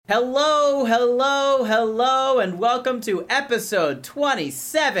Hello, hello, hello, and welcome to episode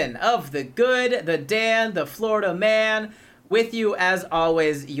 27 of The Good, The Dan, The Florida Man. With you, as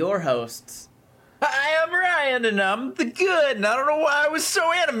always, your hosts. Hi, I'm Ryan, and I'm the good, and I don't know why I was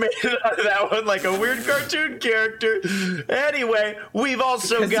so animated on that one, like a weird cartoon character. Anyway, we've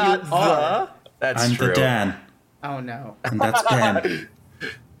also Because got you are. That's I'm true. the Dan, Oh, no. and that's Dan.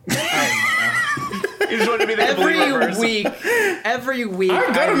 You just want to be the complete reverse. Every week,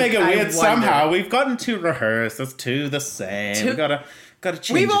 I've got to make it I weird wonder. somehow. We've gotten to rehearse. It's two the same. We gotta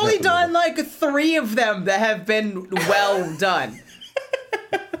change. We've it only up a done little. like 3 of them that have been well done.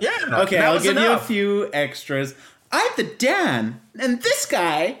 Yeah. Okay, that I'll was give you a enough. few extras. I'm the Dan, and this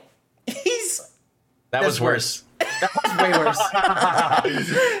guy, he's. That was worse. Way worse.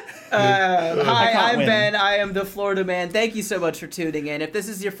 Hi, I'm win. Ben. I am the Florida Man. Thank you so much for tuning in. If this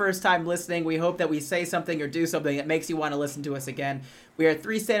is your first time listening, we hope that we say something or do something that makes you want to listen to us again. We are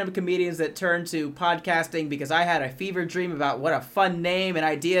 3 stand-up comedians that turned to podcasting because I had a fever dream about what a fun name and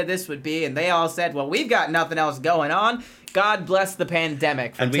idea this would be, and they all said, well, we've got nothing else going on. God bless the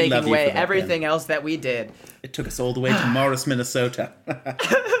pandemic for And we taking love you away for that, everything else that we did. It took us all the way to Morris, Minnesota.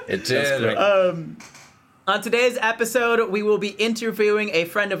 It That's did. great. On today's episode, we will be interviewing a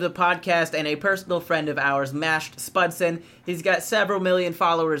friend of the podcast and a personal friend of ours, Mashed Spudson. He's got several million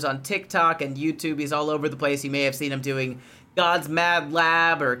followers on TikTok and YouTube. He's all over the place. You may have seen him doing God's Mad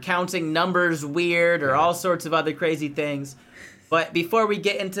Lab or counting numbers weird or all sorts of other crazy things. But before we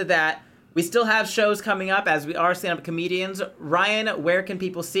get into that, we still have shows coming up as we are stand-up comedians. Ryan, where can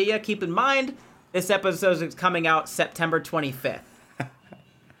people see you? Keep in mind, this episode is coming out September 25th.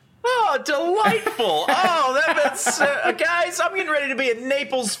 Oh, delightful. Oh, that means, guys, I'm getting ready to be in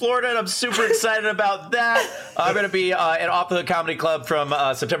Naples, Florida, and I'm super excited about that. I'm going to be at Off the Hook Comedy Club from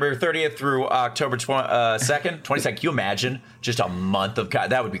September 30th through October 22nd. 22nd. Can you imagine? Just a month of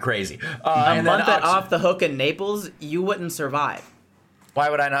that would be crazy. A month at Off the Hook in Naples, you wouldn't survive.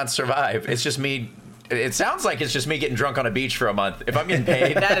 Why would I not survive? It's just me. It sounds like it's just me getting drunk on a beach for a month. If I'm getting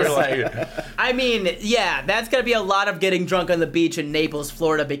paid, That is- for like, I mean, yeah, that's going to be a lot of getting drunk on the beach in Naples,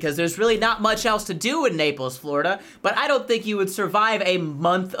 Florida, because there's really not much else to do in Naples, Florida. But I don't think you would survive a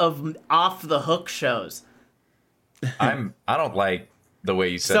month of Off the Hook shows. I don't like the way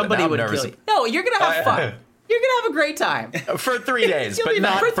you said Somebody that. Now I'm would nervous. kill you. No, you're going to have fun. You're going to have a great time. For 3 days, You'll but be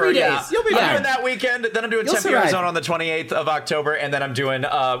not fine. For 3 days. You'll be I'm fine. doing that weekend, then I'm doing You'll Tempe, survive. Arizona on the 28th of October, and then I'm doing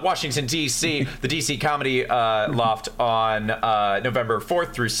Washington, D.C., the D.C. Comedy Loft on November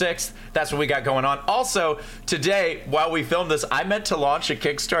 4th through 6th. That's what we got going on. Also, today, while we film this, I meant to launch a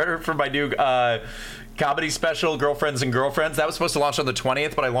Kickstarter for my new comedy special, Girlfriends and Girlfriends. That was supposed to launch on the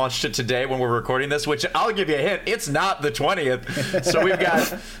 20th, but I launched it today when we're recording this, which I'll give you a hint, it's not the 20th. So we've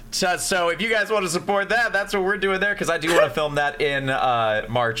got, so if you guys want to support that, that's what we're doing there, because I do want to film that in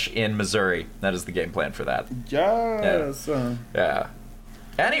March in Missouri. That is the game plan for that. Yes. Yeah.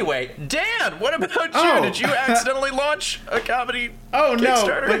 Anyway, Dan, what about you? Oh. Did you accidentally launch a comedy Oh no!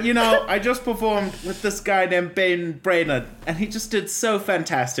 Kickstarter? But you know, I just performed with this guy named Ben Brainerd, and he just did so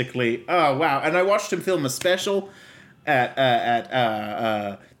fantastically. Oh wow! And I watched him film a special at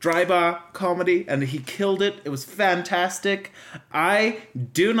Dry Bar Comedy, and he killed it. It was fantastic. I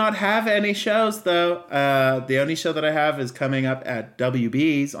do not have any shows though. The only show that I have is coming up at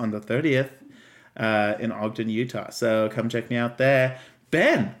WB's on the 30th in Ogden, Utah. So come check me out there.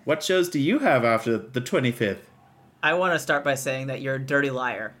 Ben, what shows do you have after the 25th? I want to start by saying that you're a dirty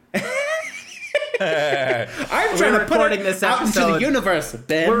liar. I'm trying to put recording it this out into episode. the universe,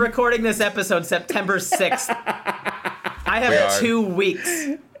 Ben. We're recording this episode September 6th. I We have are. 2 weeks.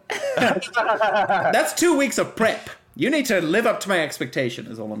 That's 2 weeks of prep. You need to live up to my expectation,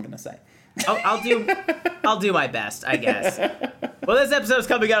 is all I'm going to say. I'll do my best, I guess. Well, this episode's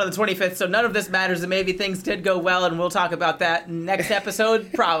coming out on the 25th, so none of this matters, and maybe things did go well, and we'll talk about that next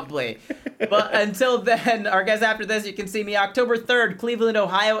episode, probably. But until then, our guest after this, you can see me October 3rd, Cleveland,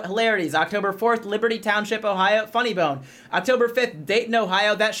 Ohio, Hilarities. October 4th, Liberty Township, Ohio, Funny Bone. October 5th, Dayton,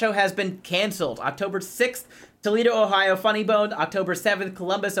 Ohio. That show has been canceled. October 6th, Toledo, Ohio, Funny Bone. October 7th,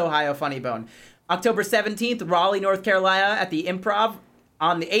 Columbus, Ohio, Funny Bone. October 17th, Raleigh, North Carolina at the Improv.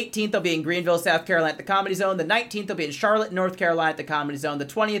 On the 18th, they'll be in Greenville, South Carolina at the Comedy Zone. The 19th, they'll be in Charlotte, North Carolina at the Comedy Zone. The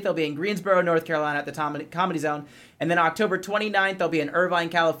 20th, they'll be in Greensboro, North Carolina at the Comedy Zone. And then October 29th, they'll be in Irvine,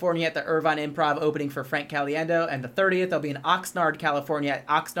 California at the Irvine Improv opening for Frank Caliendo. And the 30th, they'll be in Oxnard, California at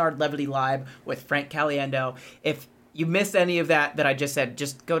Oxnard Levity Live with Frank Caliendo. If you missed any of that I just said,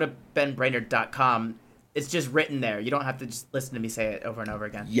 just go to benbrainerd.com. It's just written there. You don't have to just listen to me say it over and over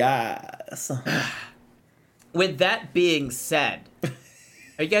again. Yes. With that being said...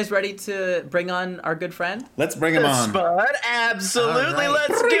 Are you guys ready to bring on our good friend? Let's bring him on. Spud, absolutely. All right.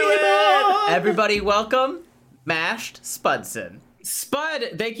 Let's do Everybody welcome Mashed Spudson.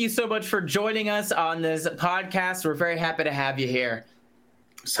 Spud, thank you so much for joining us on this podcast. We're very happy to have you here.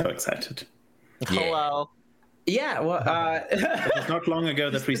 So excited. Hello. Yeah, well, It was not long ago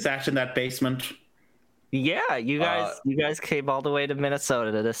that we sat in that basement. Yeah, you guys came all the way to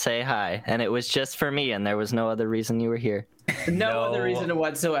Minnesota to say hi, and it was just for me, and there was no other reason you were here. no other reason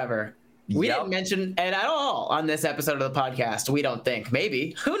whatsoever. We Yep. didn't mention it at all on this episode of the podcast. We don't think.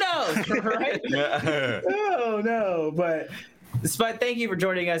 Maybe. Who knows? Right? Oh, no. But Spud, thank you for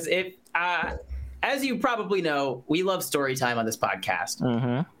joining us. As you probably know, we love story time on this podcast.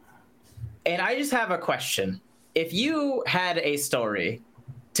 Mm-hmm. And I just have a question. If you had a story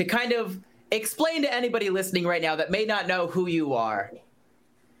to kind of explain to anybody listening right now that may not know who you are,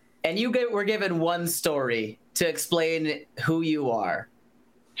 and were given one story to explain who you are,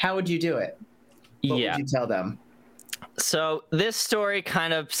 how would you do it? What would you tell them? So this story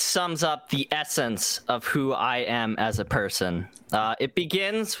kind of sums up the essence of who I am as a person. It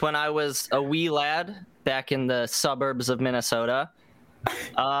begins when I was a wee lad back in the suburbs of Minnesota.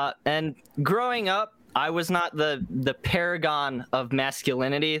 And growing up, I was not the paragon of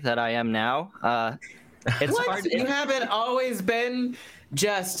masculinity that I am now. It's What? hard. You haven't always been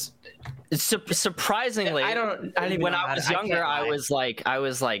just... Surprisingly, I don't even when know I how was to- I younger, can't I lie. was like,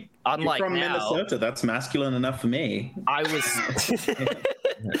 You're unlike from now, Minnesota. That's masculine enough for me. I was.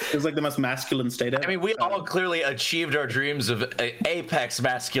 It was like the most masculine state ever. I mean, we all clearly achieved our dreams of apex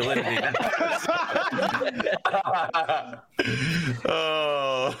masculinity.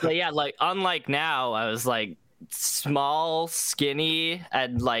 Oh. But yeah, like unlike now, I was like small, skinny,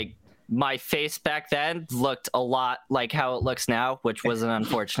 and like my face back then looked a lot like how it looks now, which was an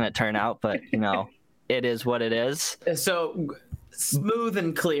unfortunate turnout, but you know, it is what it is. So smooth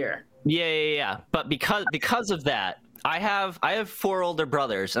and clear. Yeah. But because of that, I have 4 older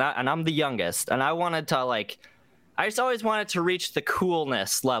brothers, and I'm the youngest, and I wanted to I just always wanted to reach the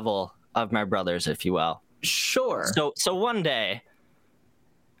coolness level of my brothers, if you will. Sure. So one day,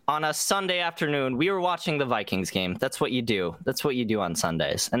 on a Sunday afternoon, we were watching the Vikings game. That's what you do. That's what you do on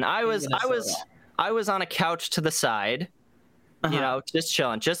Sundays. And I was on a couch to the side, you know, just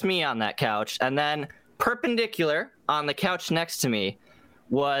chilling, just me on that couch. And then perpendicular on the couch next to me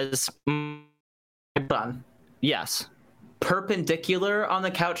was Done. yes. Perpendicular on the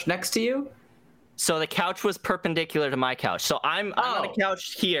couch next to you? So the couch was perpendicular to my couch. So I'm on a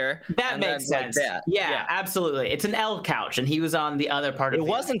couch here. That and makes then like sense. that. Yeah, absolutely. It's an L couch, and he was on the other part of It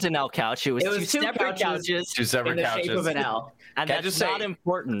wasn't an L couch. It was two separate couches. Two separate in the couches. shape of an L. And Can I that's just say- not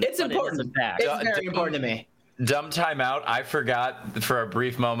important. It's but important. It is a fact. It's very important to me. Dumb timeout. I forgot for a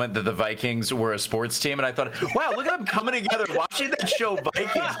brief moment that the Vikings were a sports team, and I thought, wow, look at them coming together, watching that show, Vikings.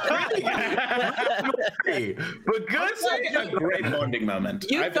 But good. a great bonding moment.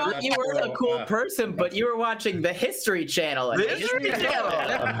 You I've done thought that you were a before. cool person, but you were watting the History Channel. The History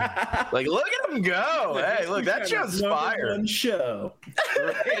Channel. Like, look at them go. Hey, look, that show's Number fire. one show.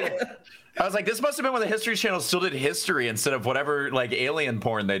 I was like, this must have been when the History Channel still did history instead of whatever like alien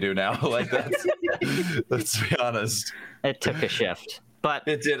porn they do now. Like that's let's be honest. It took a shift. But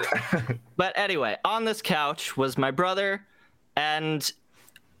It did. But anyway, on this couch was my brother and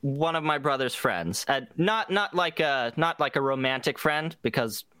one of my brother's friends. Not like a romantic friend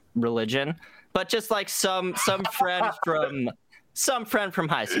because religion, but just like some friend from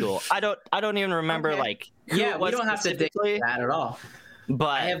high school. I don't even remember like who Yeah, it we was don't have to dig specifically, into that at all.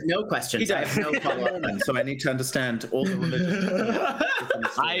 but I have no questions. I have no follow-up. So I need to understand all the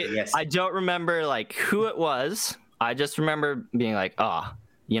religions. I don't remember like who it was. I just remember being like,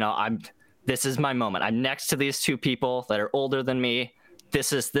 this is my moment. I'm next to these 2 people that are older than me.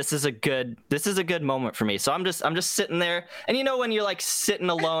 This is a good moment for me. So I'm just sitting there, and you know when you're like sitting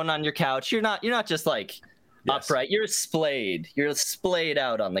alone on your couch, you're not just like upright. You're splayed. You're splayed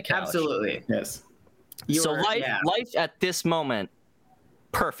out on the couch. Absolutely. Yes. Life at this moment,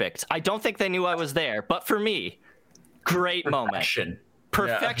 perfect. I don't think they knew I was there, but for me, great moment.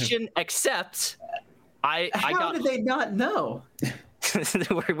 Perfection, except How did they not know?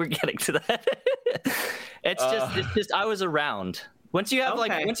 we're getting to that. It's just I was around. Once you have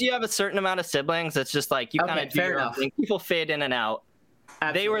once you have a certain amount of siblings, it's just like you kind of do fair your own enough. thing. People fade in and out.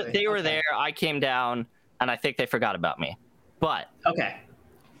 Absolutely. They were there. I came down, and I think they forgot about me. But Okay.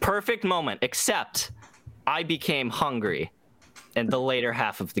 perfect moment, except I became hungry in the later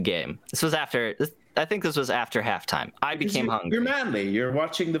half of the game. I think this was after halftime. I became hungry. You're manly. You're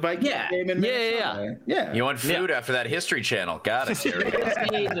watching the Vikings game in Minnesota. Yeah. You want food after that History Channel. Got it,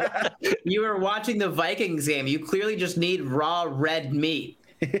 Terry. You were watching the Vikings game. You clearly just need raw red meat.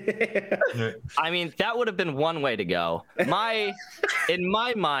 I mean, that would have been one way to go. In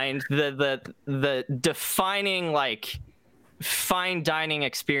my mind, the defining like fine dining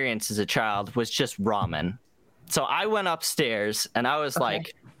experience as a child was just ramen. So I went upstairs and I was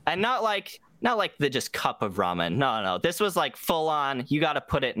like, and not like the just cup of ramen. No. This was like full on. You got to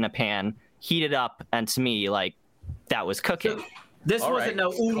put it in a pan, heat it up, and to me, like that was cooking. So this All wasn't right.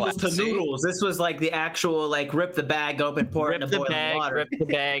 no oodles to Classy. noodles. This was like the actual like rip the bag open, pour it in boiling water. Rip the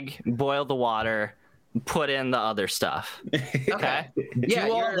bag, boil the water, put in the other stuff. Okay. Yeah,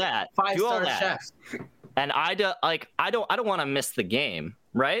 do all you're that. Do all 5-star that. chef. And I don't want to miss the game,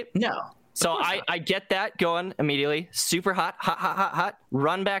 right? No. So I get that going immediately. Super hot.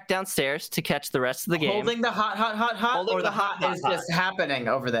 Run back downstairs to catch the rest of the game. Holding the hot, Holding or the the hot is just happening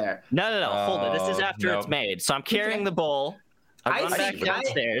over there. No. Hold it. This is Oh, after no. it's made. So I'm carrying the bowl. I run back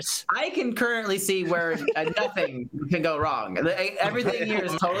downstairs. I can currently see where nothing can go wrong. Everything here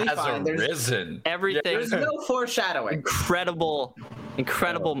is totally Has fine. arisen. Everything. There's no foreshadowing.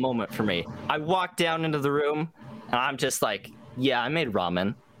 Incredible moment for me. I walk down into the room and I'm just like, yeah, I made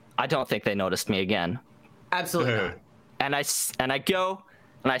ramen. I don't think they noticed me again. Absolutely not. And I go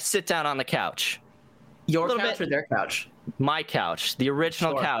and I sit down on the couch. Your little couch bit. or their couch? My couch, the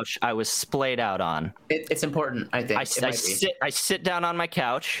original Sure. couch I was splayed out on. It's important, I think. I sit down on my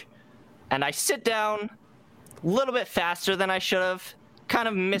couch, and I sit down a little bit faster than I should have. Kind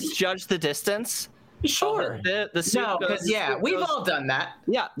of misjudged the distance. Sure. The soup No, goes- because we've goes- all done that.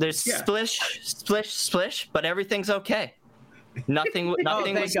 Yeah, there's Yeah. splish, but everything's okay. Nothing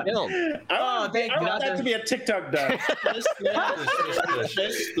thank was God. spilled. Oh, thank I want God. that to be a TikTok dance.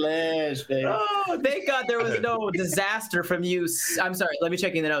 Splash, baby. Oh, thank God there was no disaster from you. I'm sorry, let me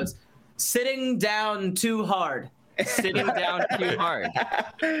check in the notes. Sitting down too hard. Sitting down too hard.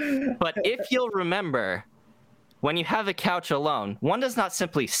 But if you'll remember, when you have a couch alone, one does not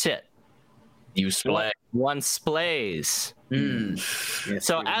simply sit. You splay. One splays.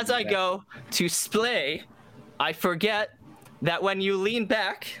 So as I go to splay, I forget that when you lean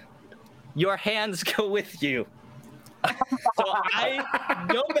back, your hands go with you. So I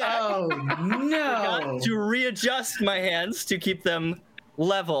go back, Oh, no. got to readjust my hands to keep them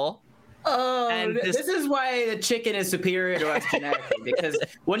level. Oh, And this is why the chicken is superior to us genetically, because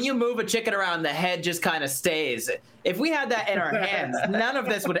when you move a chicken around, the head just kind of stays. If we had that in our hands, none of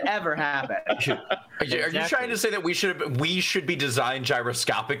this would ever happen. Are you trying to say that we should be designed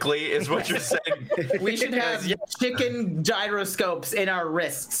gyroscopically? Is what you're saying? We should have chicken gyroscopes in our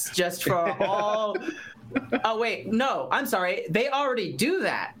wrists just for all. Oh, wait. No, I'm sorry. They already do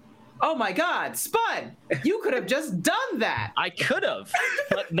that. Oh, my God. Spud, you could have just done that. I could have,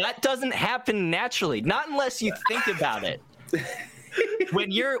 but that doesn't happen naturally. Not unless you think about it. When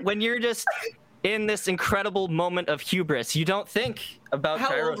you're just in this incredible moment of hubris, you don't think about How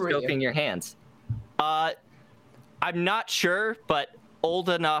old were you? gyroscoping your hands. I'm not sure, but old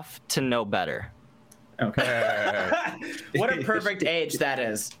enough to know better. Okay. What a perfect age that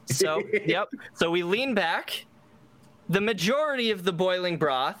is. So, yep. So we lean back. The majority of the boiling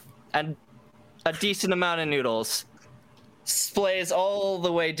broth and a decent amount of noodles splays all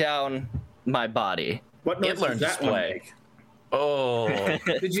the way down my body. What noise It learned does that one display. make? Oh,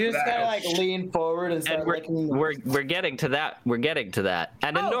 Did you just kind of like lean forward and start And licking? we're getting to that. We're getting to that.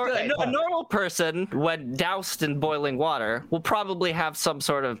 And Oh, good. a normal person, when doused in boiling water, will probably have some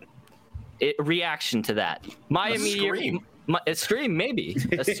sort of reaction to that. My immediate scream. a scream, maybe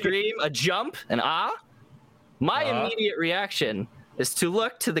a scream, a jump, an ah. My immediate reaction is to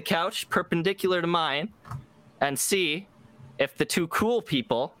look to the couch perpendicular to mine and see if the two cool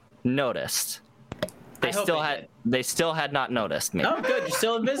people noticed. I hope They still had not noticed me. Oh, good. You're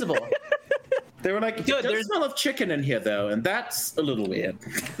still invisible. They were like, Dude, there's smell of chicken in here, though, and that's a little weird.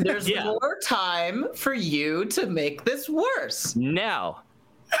 There's Yeah. more time for you to make this worse. Now,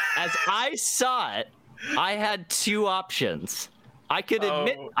 as I saw it, I had two options. I could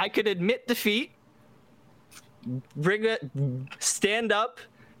admit defeat, stand up,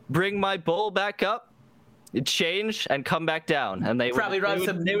 bring my bowl back up, change, and come back down. And they Probably run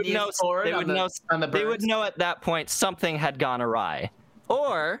some knees forward on the they would burns. know at that point something had gone awry.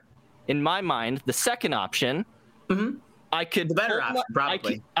 Or, in my mind, the second option, I could The better pull option,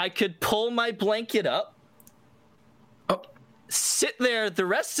 probably. I could pull my blanket up, sit there the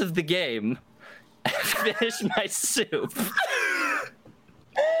rest of the game, and finish my soup.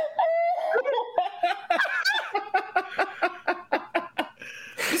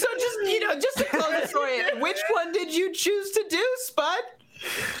 So just to close the story, which one did you choose to do, Spud?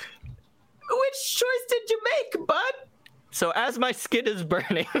 Which choice did you make, Bud? So as my skin is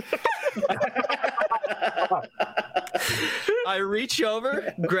burning, I reach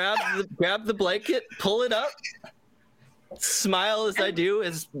over, grab the blanket, pull it up, smile as I do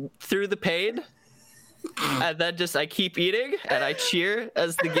as through the pain, and then I keep eating and I cheer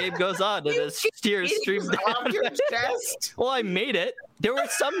as the game goes on, and as tears stream down your chest. Well, I made it. There were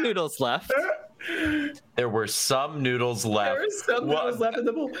some noodles left. There were some noodles left. There were some noodles left in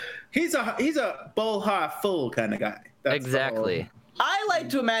the bowl. He's a bowl half full kind of guy. That's Exactly. I like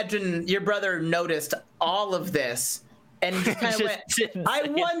to imagine your brother noticed all of this and just kind of went, I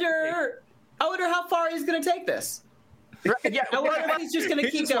wonder how far he's going to take this. Yeah, I wonder if he's just going to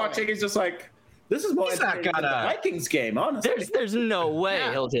keep just going. watching. He's just like, this is more He's not entertaining than the gonna- Vikings game, honestly. There's no way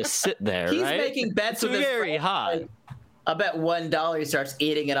Yeah. he'll just sit there, He's right? making bets It's with his very friends, hot. like, I bet $1 he starts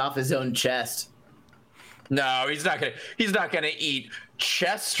eating it off his own chest. No, he's not gonna eat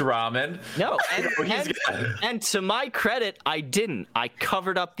chest ramen. No, He's gonna- and to my credit, I didn't. I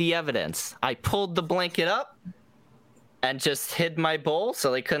covered up the evidence. I pulled the blanket up and just hid my bowl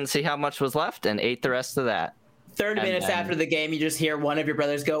so they couldn't see how much was left, and ate the rest of that. 30 And minutes then- after the game, you just hear one of your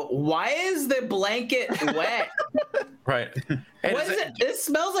brothers go, "Why is the blanket wet? Right. And What is it? It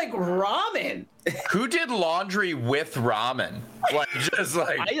smells like ramen." Who did laundry with ramen? Like just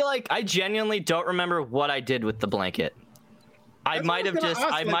like I genuinely don't remember what I did with the blanket. I might have just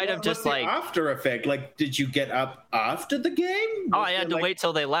what's the like after effect. Like, did you get up after the game? oh, Was I had there, to like- wait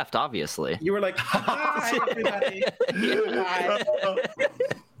till they left, obviously. You were like, hi everybody. Hi.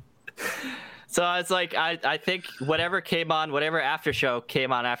 So I was like, I think whatever after show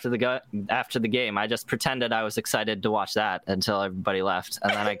came on after the game, I just pretended I was excited to watch that until everybody left,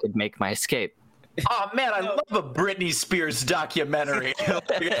 and then I could make my escape. oh man, I love a Britney Spears documentary.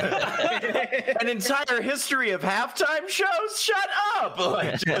 An entire history of halftime shows? Shut up!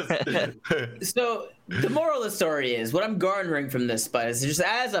 Like, just... So the moral of the story is, what I'm garnering from this, Spud, is just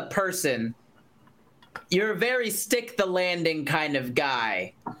as a person, you're a very stick the landing kind of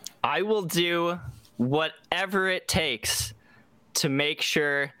guy. I will do whatever it takes to make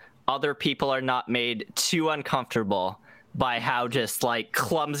sure other people are not made too uncomfortable by how just like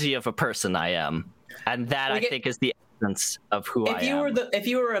clumsy of a person I am, and that Like I think is the essence of who I am. If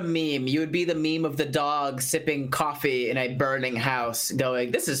you were a meme, you would be the meme of the dog sipping coffee in a burning house,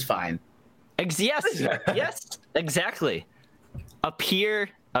 going, "This is fine." Yes, exactly.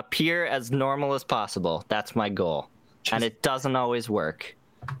 Appear as normal as possible. That's my goal, and it doesn't always work.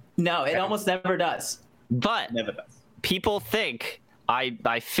 No, it almost never does. But Never does. people think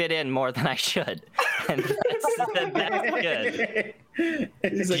I fit in more than I should, and that's good.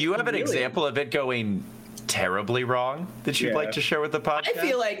 Do you have an example of it going terribly wrong that you'd Yeah. like to share with the podcast? I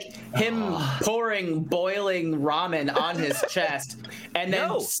feel like him pouring boiling ramen on his chest and then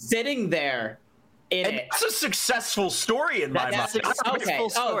No. sitting there in and it. that's a successful story in my That's mind. Okay.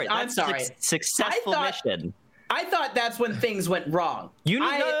 Story. I'm That's sorry. Successful I thought- mission. I thought that's when things went wrong. I should You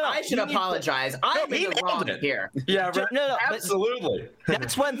need to- apologize. I'm he in the nailed wrong it. here. Yeah, right. No, but- Absolutely.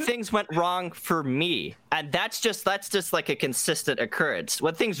 That's when things went wrong for me, and that's just like a consistent occurrence.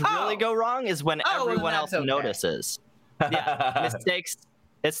 When things really Oh. go wrong is when Oh, well, everyone that's else okay. notices. Yeah, mistakes.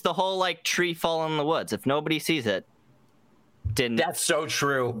 It's the whole like tree fall in the woods. If nobody sees it, didn't That's so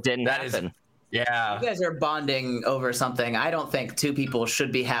true. didn't That is- happen. yeah. You guys are bonding over something I don't think two people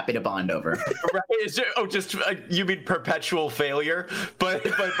should be happy to bond over. Right. Just you mean perpetual failure, but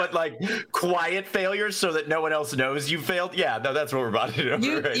like quiet failure, so that no one else knows you failed. Yeah, no, that's what we're about to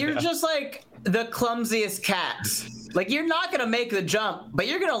do. You're just like the clumsiest cats. Like, you're not going to make the jump, but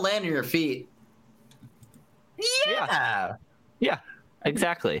you're going to land on your feet. yeah. Yeah,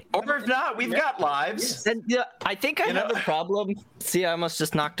 exactly. Or if not, we've got lives. And yeah, I think I You know- have a problem. See, I almost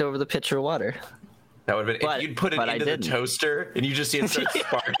just knocked over the pitcher of water. That would have been But- if you'd put it but I into the didn't. toaster and you just see it start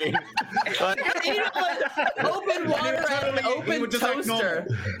sparking. Like, You know what? Open water at an open toaster.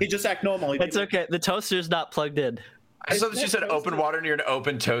 He just act normal. It's okay. The toaster's not plugged in. I saw that she said open water near an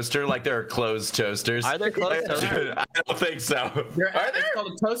open toaster, like there are closed toasters. Are there closed toasters? I don't think so. Are It's there?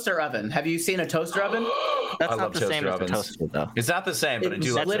 called a toaster oven. Have you seen a toaster oven? That's I not love the same toaster as a ovens. toaster, though. It's not the same, but I do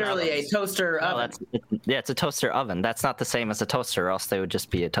It's love literally a ovens. toaster No, oven. it's a toaster oven. That's not the same as a toaster, or else they would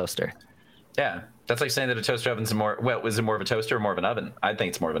just be a toaster. Yeah, that's like saying that a toaster oven's more. Well, is it more of a toaster or more of an oven? I think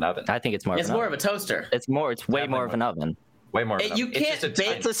it's more of an oven. I think it's more. It's of an more of oven. a toaster. It's way more of an oven. Way more. Of an You oven. It's can't just a bake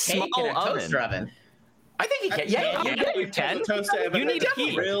tiny- It's a cake in a small toaster oven. I think you can. Yeah, you can. You need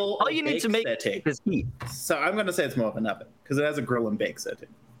heat. Grill All you need to make setting. is heat. So I'm going to say it's more of an oven because it has a grill and bake setting.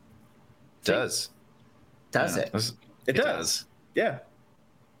 it does. Does it? It does. Yeah.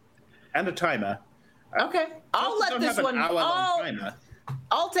 And a timer. Okay. I'll let Don't this have an one. hour-long timer.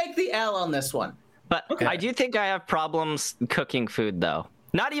 I'll take the L on this one. But I do think I have problems cooking food, though.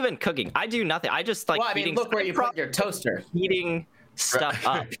 Not even cooking. I do nothing. I just like Well, I mean, heating look where you put your toaster. heating stuff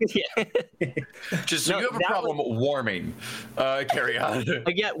up. Yeah. Just so you have a problem warming. Carry on.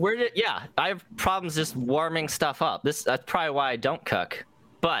 I have problems just warming stuff up. That's probably why I don't cook.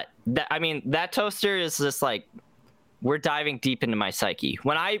 But that toaster is just like, we're diving deep into my psyche.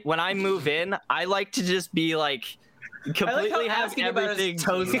 When I move in, I like to just be like completely have everything.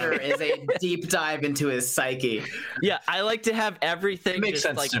 Toaster is a deep dive into his psyche. Yeah, I like to have everything makes just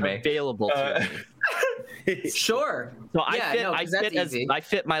sense like to me. available to me. Sure. So easy. I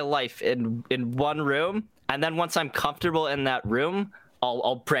fit my life in one room, and then once I'm comfortable in that room,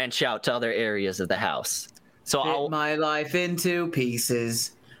 I'll branch out to other areas of the house. So Fit my life into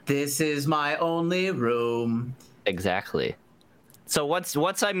pieces. This is my only room. Exactly. So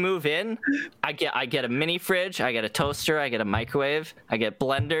once I move in, I get a mini fridge, I get a toaster, I get a microwave, I get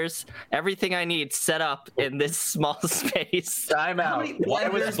blenders, everything I need set up in this small space. Time out. Why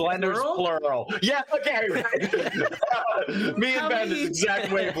was blenders plural? Yeah, okay. Me and Ben is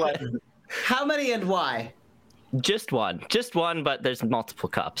exact wavelength. How many and why? Just one, but there's multiple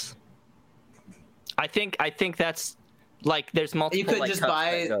cups. I think that's like there's multiple. You could like, just cups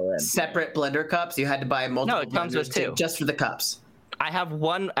buy that go in. separate blender cups. You had to buy multiple. No, it comes with two. Just for the cups. I have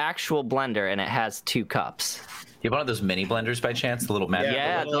one actual blender and it has 2 cups. You have one of those mini blenders by chance? The little magic.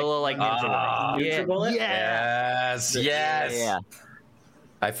 Yeah, the little like ninja Bullet? Yes. Yeah.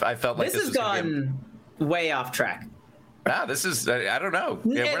 I felt like This has gone way off track. This is, I don't know.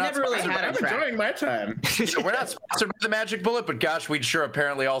 It never really had a I'm track. enjoying my time. We're not sponsored by the Magic Bullet, but gosh, we'd sure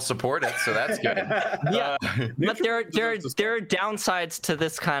apparently all support it, so that's good. Yeah, but there are downsides to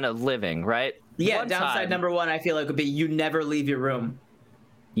this kind of living, right? Yeah, One downside time- number one, I feel like, would be you never leave your room.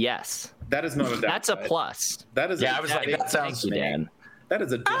 Yes, That is not a downside. that's a plus. That is Yeah, I was like, that sounds. Thank you, Dan. that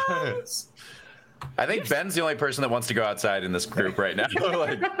is a difference. I think Ben's the only person that wants to go outside in this group right now.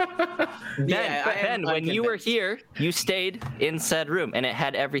 Like, Ben, when you were here, you stayed in said room, and it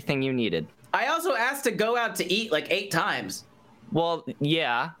had everything you needed. I also asked to go out to eat like 8 times. Well,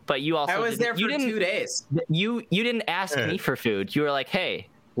 yeah, but you also I was there for 2 days. You didn't ask me for food. You were like, "Hey,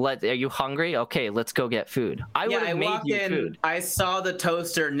 are you hungry? Okay, let's go get food." I would have made walked you in, food. I saw the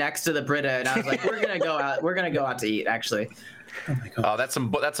toaster next to the Brita, and I was like, "We're gonna go out. We're gonna go out to eat." Actually, oh, that's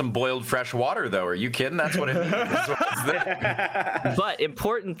some boiled fresh water, though. Are you kidding? That's what it is. That's what it's there. But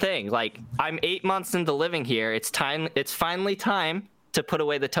important thing, like I'm 8 months into living here. It's finally time to put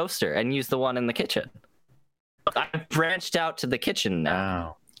away the toaster and use the one in the kitchen. I've branched out to the kitchen now.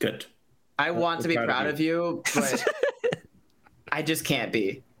 Wow. Good. I want to be proud of you, but I just can't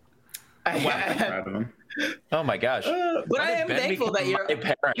be. I'm proud of him. Oh my gosh. But I am thankful that you're.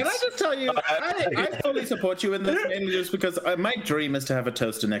 Can I just tell you, I fully support you in this, mainly just because my dream is to have a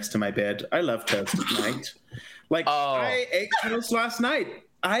toaster next to my bed. I love toast at night. Like, I ate toast last night.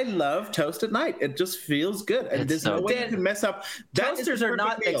 I love toast at night. It just feels good. And there's no way you can mess up. Toasters are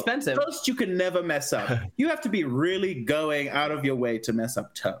not expensive. Toast you can never mess up. You have to be really going out of your way to mess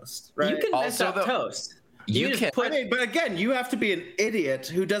up toast, right? You can mess up toast. You can. But again, you have to be an idiot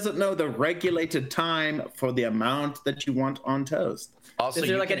who doesn't know the regulated time for the amount that you want on toast. Also, Is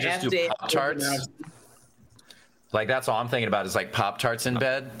there you like can an just do FDA Pop-Tarts. Like, that's all I'm thinking about is like Pop-Tarts in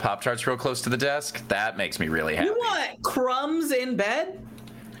bed. Pop-Tarts real close to the desk. That makes me really happy. You want crumbs in bed?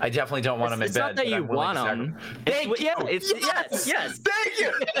 I definitely don't want them in It's bed. not that but you I'm willing want to them. Thank you. Yes. Thank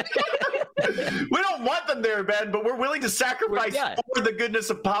you. We don't want them there, Ben, but we're willing to sacrifice for the goodness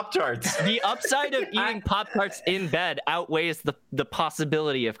of Pop-Tarts. The upside of eating Pop-Tarts in bed outweighs the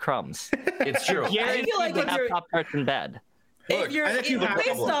possibility of crumbs. It's true. I feel like have Pop-Tarts in bed. If you're And if you based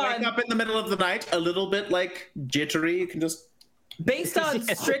wake on up in the middle of the night, a little bit like jittery, you can just. based on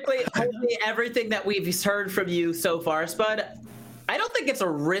strictly only everything that we've heard from you so far, Spud, I don't think it's a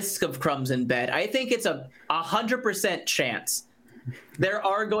risk of crumbs in bed. I think it's a 100% chance. There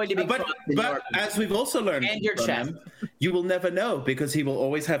are going to be crumbs in your But as we've also learned, and your from chest. him, you will never know because he will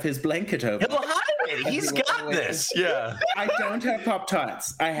always have his blanket over. He'll hide it. He's got this. Yeah. I don't have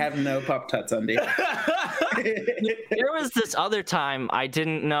Pop-Tarts. I have no Pop-Tarts, Andy. There was this other time I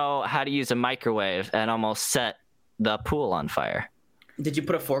didn't know how to use a microwave and almost set the pool on fire. Did you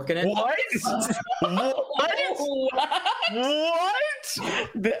put a fork in it? What? What?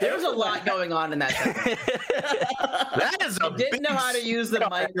 There's a lot going on in that. That is a You didn't know how to use the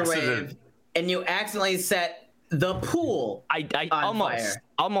microwave, and you accidentally set the pool I on fire.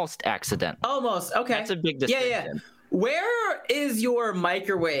 almost accident. Almost. Okay. That's a big Yeah. distinction. Where is your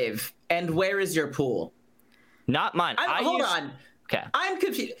microwave and where is your pool? Not mine. Hold on. Okay. I'm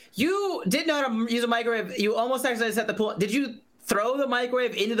confused. You didn't know how to use a microwave. You almost accidentally set the pool. Did you throw the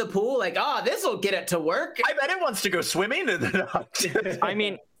microwave into the pool? Like, this will get it to work. I bet it wants to go swimming. I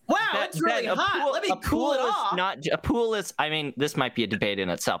mean, wow, it's really hot. Let me cool it off. A pool is, I mean, this might be a debate in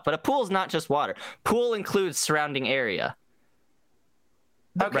itself, but a pool is not just water. Pool includes surrounding area.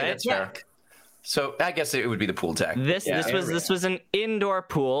 Okay, Right? that's fair. So I guess it would be the pool tech. This was an indoor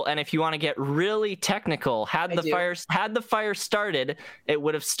pool, and if you want to get really technical, had the fire started, it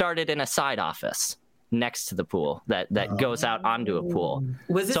would have started in a side office next to the pool that goes out onto a pool.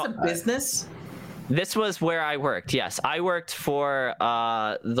 Was this a business? This was where I worked. Yes, I worked for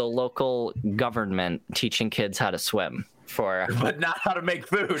the local government, teaching kids how to swim. But not how to make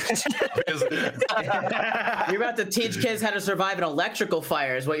food. You're about to teach kids how to survive an electrical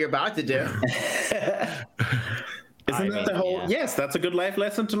fire is what you're about to do. Isn't that the whole? Yeah. Yes, that's a good life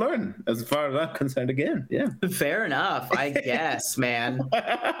lesson to learn, as far as I'm concerned. Again, yeah. Fair enough, I guess, man.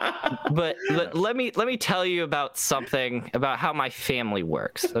 But let me tell you about something about how my family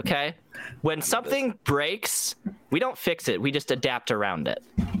works. Okay, when something breaks, we don't fix it; we just adapt around it.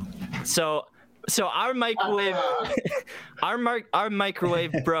 So our microwave, our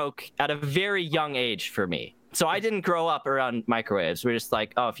microwave broke at a very young age for me. So I didn't grow up around microwaves. We're just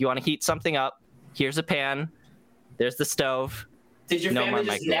like, if you want to heat something up, here's a pan. There's the stove. Did your family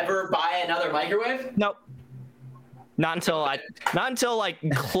just never buy another microwave? Nope. Not until like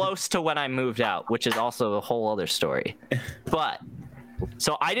close to when I moved out, which is also a whole other story. But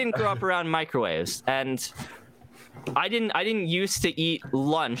so I didn't grow up around microwaves, and I didn't used to eat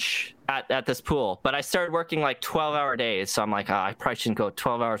lunch at this pool, but I started working like 12-hour days, so I'm like, I probably shouldn't go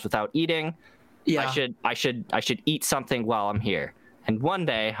 12 hours without eating. Yeah. I should eat something while I'm here. And one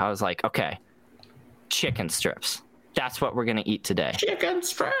day I was like, okay, chicken strips. That's what we're gonna eat today. Chicken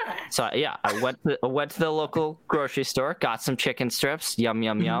strips. So yeah, I went to the local grocery store, got some chicken strips, yum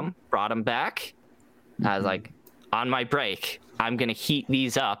yum yum, brought them back. I was like, on my break, I'm gonna heat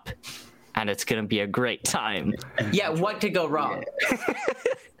these up, and it's gonna be a great time. Yeah, what could go wrong?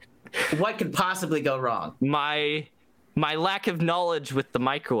 What could possibly go wrong? My lack of knowledge with the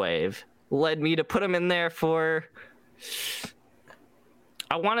microwave led me to put them in there for,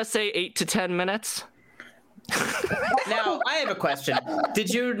 I want to say 8 to 10 minutes. Now, I have a question. Did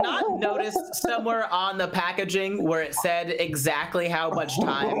you not notice somewhere on the packaging where it said exactly how much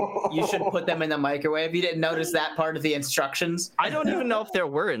time you should put them in the microwave? You didn't notice that part of the instructions? I don't even know if there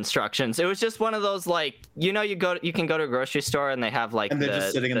were instructions. It was just one of those, like, you can go to a grocery store and they have like, and they're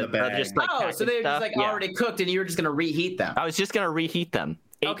just sitting in the bag. So they're just like already cooked, and you were just gonna reheat them. I was just gonna reheat them.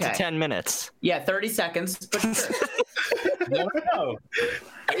 8 to 10 minutes. Yeah, 30 seconds. But sure. No.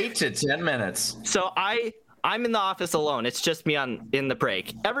 8 to 10 minutes. So I'm in the office alone. It's just me in the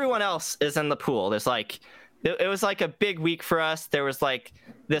break. Everyone else is in the pool. There's like, it was like a big week for us. There was like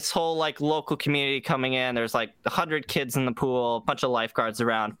this whole like local community coming in. There's like 100 kids in the pool, a bunch of lifeguards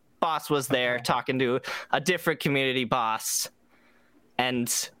around. Boss was there talking to a different community boss,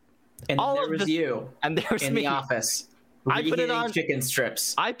 and all there was you. And there was in me the office. I put it on chicken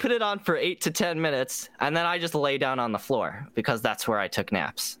strips. I put it on for 8 to 10 minutes, and then I just lay down on the floor because that's where I took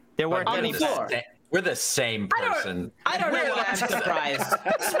naps. There weren't any floor. We're the same person. I don't know why I'm surprised.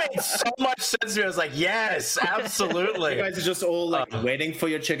 This made so much sense to me. I was like, yes, absolutely. You guys are just all like waiting for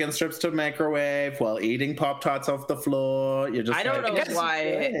your chicken strips to microwave while eating Pop-Tarts off the floor. You're just I don't know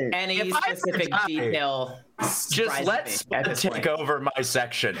why any specific detail. Just let Spud take over my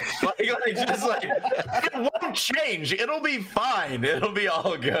section. It won't change. It'll be fine. It'll be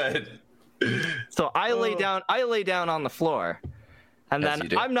all good. So I lay down on the floor. And then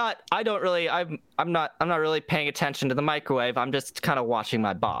I'm not really paying attention to the microwave. I'm just kind of watching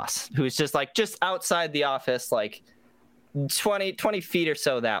my boss, who's just outside the office, like 20 feet or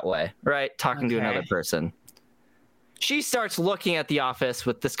so that way, right? Talking to another person. She starts looking at the office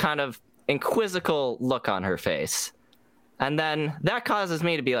with this kind of inquisical look on her face. And then that causes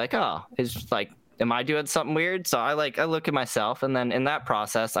me to be like, it's like, am I doing something weird? So I look at myself, and then in that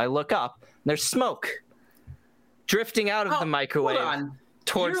process, I look up, and there's smoke drifting out of the microwave. Hold on.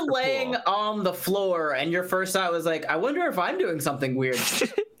 Towards You're the laying pool. On the floor, and your first thought was like, I wonder if I'm doing something weird.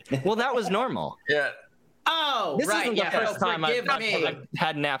 Well, that was normal. Yeah. Oh, this right. isn't the first time I've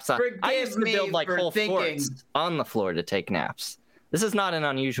had naps on. I used to build like whole forts on the floor to take naps. This is not an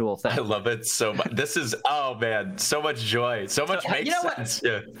unusual thing. I love it so much. This is, oh man, so much joy. So much makes sense.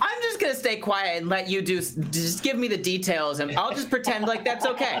 Yeah. I'm just going to stay quiet and let you just give me the details, and I'll just pretend like that's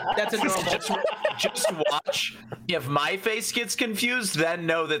okay. That's a normal. just watch. If my face gets confused, then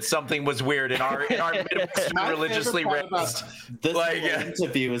know that something was weird in our Midwestern My religiously favorite part raised. about this Like, whole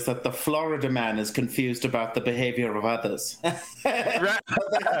interview is that the Florida man is confused about the behavior of others. Right.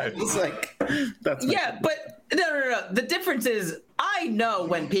 It's like, that's my Yeah, but no. The difference is I know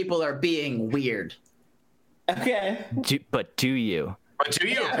when people are being weird. okay. But do you? But do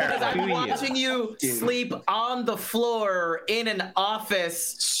you Because apparently? I'm Do you? watching you sleep on the floor in an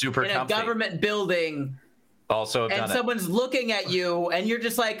office Super in a comfy. government building, Also have and done someone's looking at you, and you're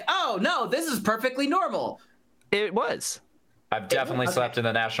just like, "Oh no, this is perfectly normal." It was. it. I've definitely slept in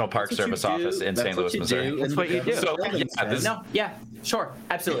the National Park Service office in St. Louis, Missouri. That's what you do. So, yeah, this- No, yeah, sure,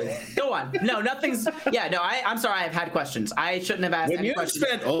 absolutely. Go on. No, nothing's. Yeah, no. I'm sorry. I've had questions. I shouldn't have asked When any you questions.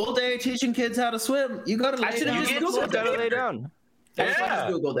 spent all day teaching kids how to swim, you gotta lay should've down. used on the Google floor. it. Gotta lay down. I just Yeah.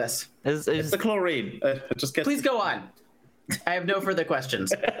 Google this. It's the chlorine. It just gets. Please go on. I have no further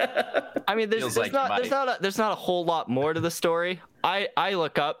questions. I mean, Feels like there's not a whole lot more to the story. I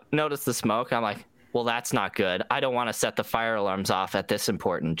look up, notice the smoke. I'm like, well, that's not good. I don't want to set the fire alarms off at this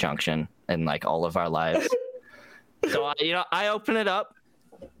important junction in like all of our lives. So I open it up.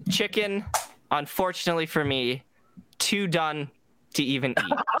 Chicken, unfortunately for me, too done to even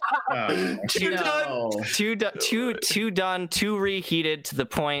eat. Too done, too reheated to the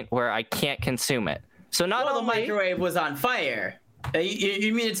point where I can't consume it. So not Well, the only microwave was on fire.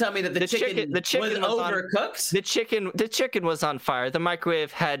 You mean to tell me that the chicken was overcooked? the chicken was on fire. The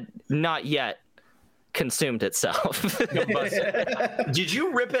microwave had not yet consumed itself. Did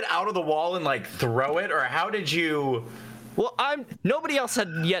you rip it out of the wall and like throw it, or how did you? Well, nobody else had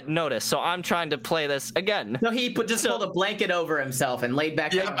yet noticed, so I'm trying to play this again. No, he just pulled a blanket over himself and laid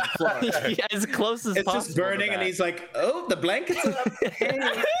back down on the floor. Yeah, as close as It's possible. just burning, to and that. he's like, "Oh, the blanket's up."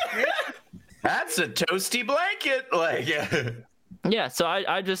 That's a toasty blanket. Like, yeah. Yeah, so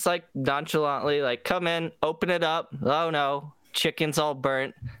I just like nonchalantly like come in, open it up. Oh no, chicken's all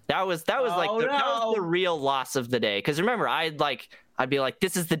burnt. That was that was the real loss of the day. Because remember, I'd be like,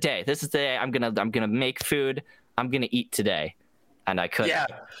 this is the day. This is the day I'm gonna make food. I'm gonna eat today, and I couldn't. Yeah.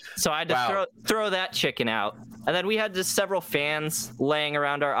 So I had to throw that chicken out, and then we had just several fans laying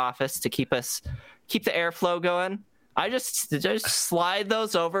around our office to keep the airflow going. I just slide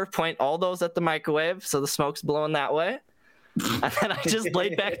those over, point all those at the microwave, so the smoke's blowing that way. And then I just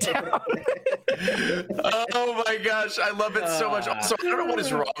laid back down. Oh my gosh, I love it so much. Also, I don't know what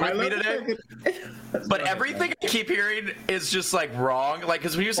is wrong with me today, but everything I keep hearing is just like wrong. Like,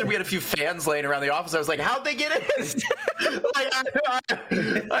 because when you said we had a few fans laying around the office, I was like, how'd they get in? Like,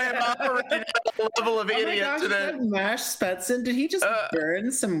 I am operating at a level of idiot today. Mash Spudson, did he just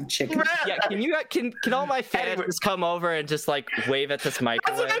burn some chicken? Yeah, can all my fans Anyway. just come over and just like wave at this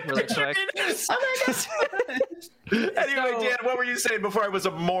microwave really quick? Oh my god. Anyway, Dan, what were you saying before I was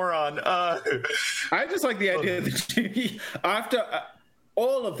a moron? I just like the idea that after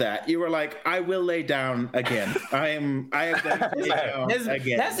all of that, you were like, "I will lay down again. I am going to lay down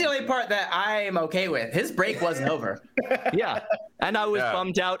again." That's the only part that I am okay with. His break wasn't over. Yeah, and I was Yeah.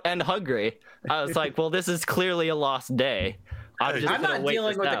 bummed out and hungry. I was like, well, this is clearly a lost day. I'm I'm not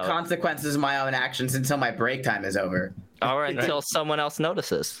dealing with the consequences of my own actions until my break time is over. or until someone else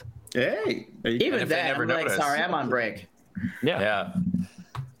notices. Hey, Even if they then, never I'm like, notice. sorry, I'm on break. Yeah.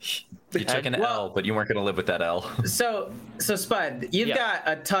 You took an L, but you weren't going to live with that L. So Spud, you've Yeah. got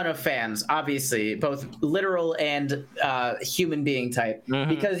a ton of fans, obviously, both literal and human being type,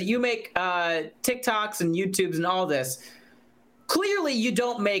 because you make TikToks and YouTubes and all this. Clearly, you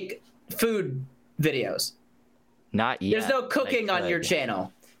don't make food videos. Not yet. There's no but I cooking on your could.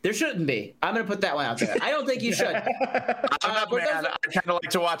 channel. There shouldn't be. I'm going to put that one out there. I don't think you should. I'm not mad. I kind of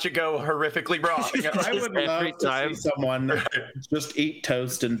like to watch it go horrifically wrong. I would Every love to time. see someone just eat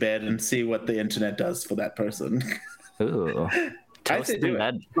toast in bed and see what the internet does for that person. Ooh. I Toast say in do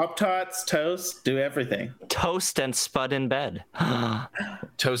bed. it. Pop-Tarts, toast, do everything. Toast and Spud in bed.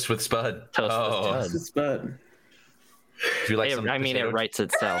 Toast with Spud. Toast Oh. with Spud. It's fun. Do you like some I mean, it potatoes? writes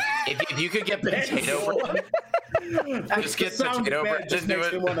itself. If you could get potato bread, just get The sound of potato bed bread just and do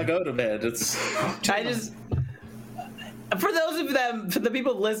makes me it. want to go to bed. It's I just, for the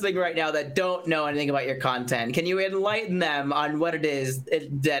people listening right now that don't know anything about your content, can you enlighten them on what it is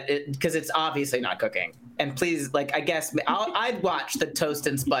because it's obviously not cooking? And please, like, I guess I'd watch the Toast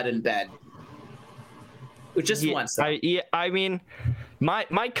and Spud in bed, just once. I mean,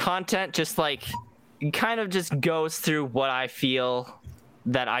 my content just like kind of just goes through what I feel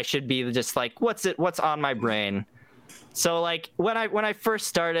that I should be just like what's on my brain. So like when I first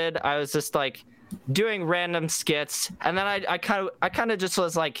started, I was just like doing random skits, and then I kind of just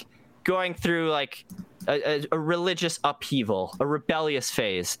was like going through like a religious upheaval, a rebellious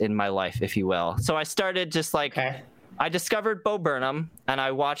phase in my life, if you will. So I started just like I discovered Bo Burnham, and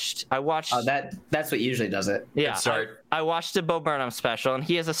I watched. Oh, that's what usually does it. Yeah, start. I watched a Bo Burnham special, and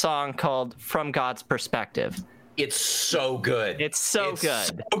he has a song called "From God's Perspective." It's so good. It's so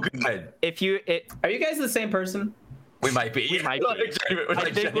good. So good. Are you guys the same person? We might be. I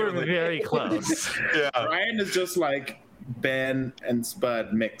think we're very close. Yeah. Ryan is just like Ben and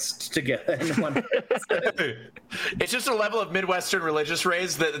Spud mixed together in one. It's just a level of Midwestern religious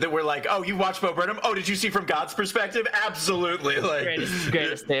raise that we're like, oh, you watched Bo Burnham? Oh, did you see From God's Perspective? Absolutely. Like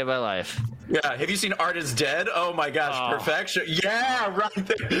Greatest day of my life. Yeah. Have you seen Art is Dead? Oh my gosh, perfection. Yeah, right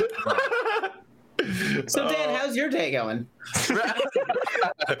there. So Dan, how's your day going?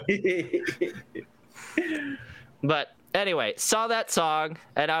 But anyway, saw that song,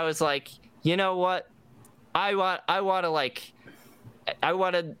 and I was like, you know what? I was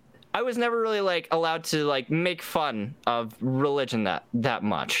never really like allowed to like make fun of religion that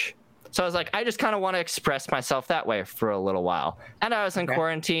much. So I was like, I just kind of want to express myself that way for a little while. And I was in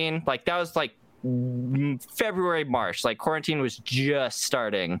quarantine. Like that was like February, March. Like quarantine was just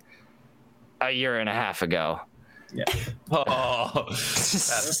starting a year and a half ago. Yeah. Oh,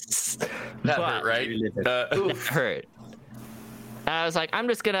 that hurt, right? It hurt. And I was like, I'm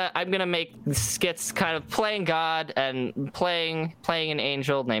gonna make skits kind of playing God and playing an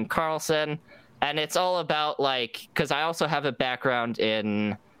angel named Carlson, and it's all about like, because I also have a background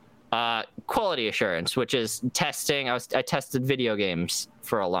in quality assurance, which is testing. I tested video games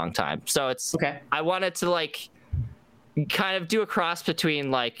for a long time, so it's I wanted to like kind of do a cross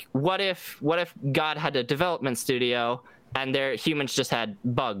between like, what if God had a development studio and their humans just had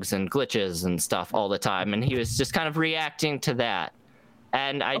bugs and glitches and stuff all the time, and he was just kind of reacting to that.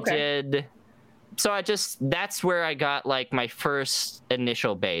 And that's where I got like my first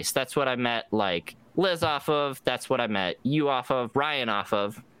initial base. That's what I met like Liz off of. That's what I met you off of, Ryan off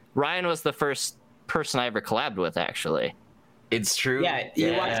of. Ryan was the first person I ever collabed with, actually. It's true. Yeah,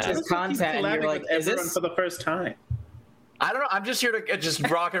 you watched his content and you're like, is this for the first time? I don't know. I'm just here to just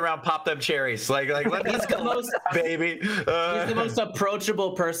rocking around, pop them cherries. Like let's go, most baby. He's the most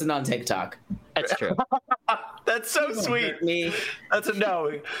approachable person on TikTok. That's true. That's so sweet. Me. That's a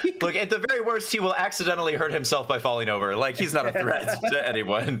no. Look, at the very worst, he will accidentally hurt himself by falling over. Like he's not a threat to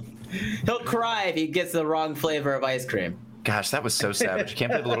anyone. He'll cry if he gets the wrong flavor of ice cream. Gosh, that was so savage.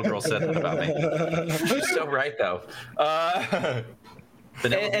 Can't believe the little girl said that about me. She's so right, though.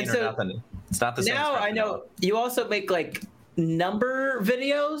 And so nothing. It's not the same. Now I know you also make like number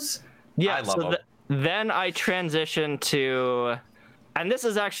videos. Yeah, I love them. Then I transitioned to, and this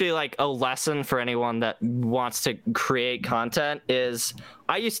is actually like a lesson for anyone that wants to create content, is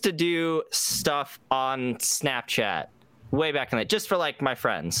I used to do stuff on Snapchat way back in the day, just for like my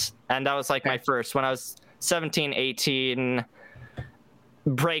friends. And that was like my first, when I was 17, 18,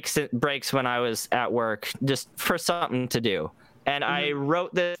 breaks when I was at work, just for something to do. And I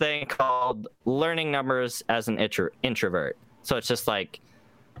wrote this thing called Learning Numbers as an Introvert. So it's just like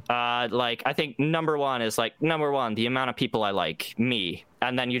I think number one, the amount of people I like, me.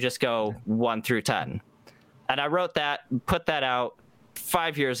 And then you just go 1 through 10. And I wrote that, put that out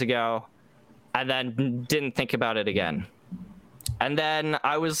 5 years ago, and then didn't think about it again. And then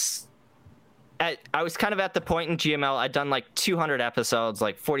I was kind of at the point in GML, I'd done like 200 episodes,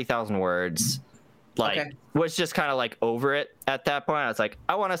 like 40,000 words. Was just kind of like over it at that point. I was like,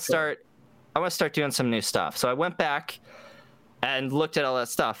 I want to start doing some new stuff. So I went back and looked at all that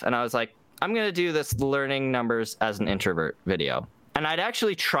stuff, and I was like, I'm going to do this Learning Numbers as an Introvert video. And I'd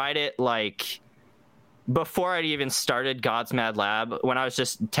actually tried it like before I'd even started God's Mad Lab, when I was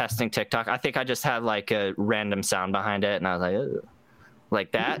just testing TikTok. I think I just had like a random sound behind it, and I was like, ugh.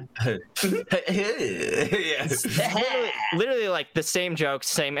 Like that. Yes. Literally like the same jokes,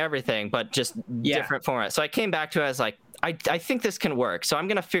 same everything, but just different format. So I came back to it, I was like, I think this can work. So I'm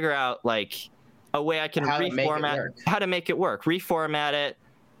going to figure out like a way I can how to make it work, reformat it,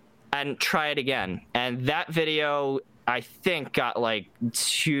 and try it again. And that video, I think, got like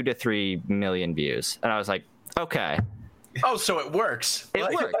 2 to 3 million views. And I was like, okay. Oh, so it works.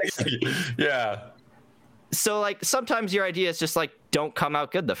 It works. Yeah. So like sometimes your ideas just like don't come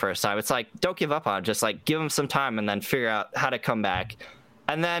out good the first time. It's like, don't give up on it. Just like give them some time and then figure out how to come back.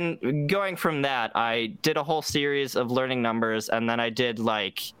 And then going from that, I did a whole series of Learning Numbers, and then I did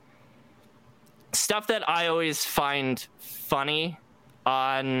like stuff that I always find funny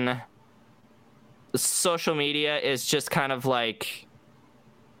on social media is just kind of like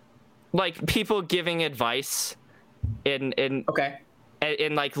people giving advice in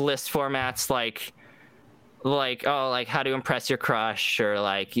like list formats, like like, oh, like how to impress your crush, or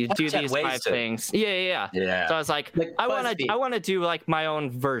like you do 10 these ways 5 to- things. Yeah. So I was like I BuzzFeed. want to do like my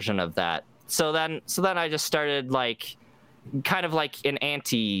own version of that. So then I just started like kind of like an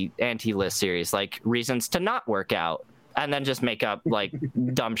anti-list series, like reasons to not work out, and then just make up like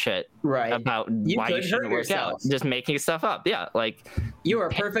dumb shit Right. about You why you could shouldn't hurt work yourself. out. Just making stuff up. Yeah, like You are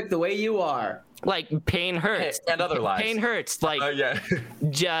perfect the way you are. pain hurts. And other lies. Pain hurts. Like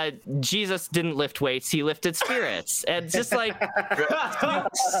Yeah. Jesus didn't lift weights; he lifted spirits, and just like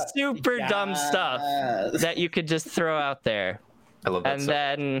super dumb stuff that you could just throw out there. I love that. And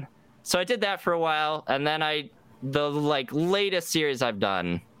then, so I did that for a while, and then the like latest series I've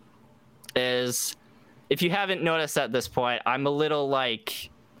done is, if you haven't noticed at this point, I'm a little like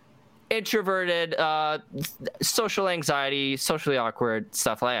introverted, social anxiety, socially awkward,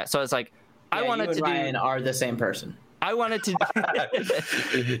 stuff like that. So I was like, I wanted you and to Ryan are the same person. I wanted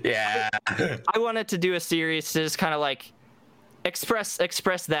to yeah. I wanted to do a series to just kind of like express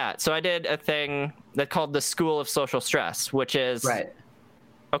that. So I did a thing that called the School of Social Stress, which is Right.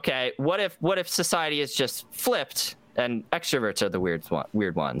 okay, what if society is just flipped and extroverts are the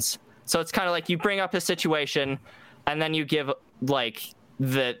weird ones? So it's kind of like you bring up a situation and then you give like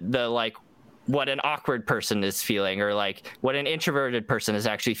the like what an awkward person is feeling, or like what an introverted person is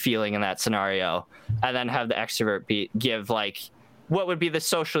actually feeling in that scenario, and then have the extrovert give like what would be the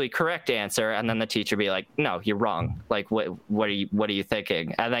socially correct answer, and then the teacher be like, no, you're wrong, like what are you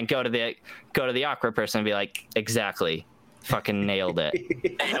thinking, and then go to the awkward person and be like, exactly, fucking nailed it.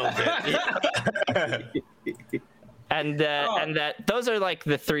 And that those are like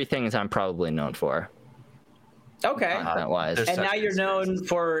the 3 things I'm probably known for. Okay. Content-wise. there's- And now you're known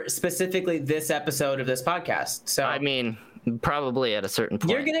for specifically this episode of this podcast. So I mean, probably at a certain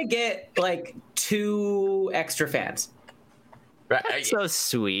point. you're gonna get like 2 extra fans. Right. so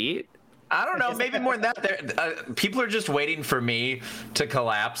sweet. I don't know, maybe more than that. People are just waiting for me to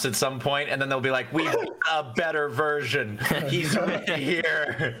collapse at some point, and then they'll be like, "We've got a better version. He's right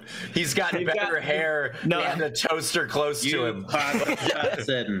here. He's got better hair and a toaster close to him." That's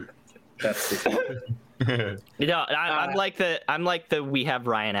it. No, I'm like the we have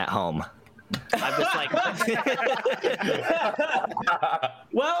Ryan at home. I'm just like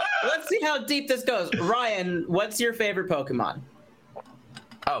Well, let's see how deep this goes. Ryan, what's your favorite Pokemon?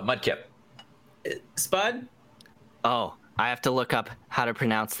 Oh, Mudkip. Spud? oh, I have to look up how to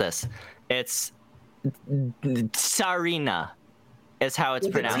pronounce this. It's Sarina is how it's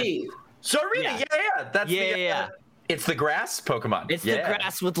With a pronounced. T. Sarina, Yeah. yeah. That's Yeah. It's the grass Pokemon. It's the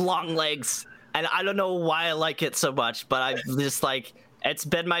grass with long legs, and I don't know why I like it so much, but I just like it's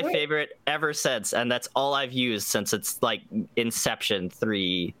been my favorite ever since, and that's all I've used since it's like Inception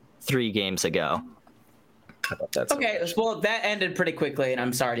three games ago. That's Okay, well, that ended pretty quickly, and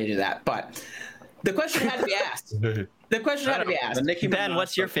I'm sorry to do that, but the question had to be asked. The question had to be asked. Ben,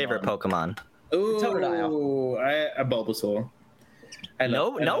 what's your favorite Pokemon? Ooh, a Bulbasaur. I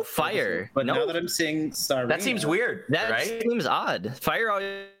love fire. But No. now that I'm seeing Sarina, That seems weird, That right? seems odd. Fire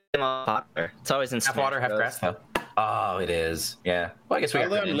always popular. It's always in Half Smash water, half Bros. grass, though. Oh, it is. Yeah. Well, I guess we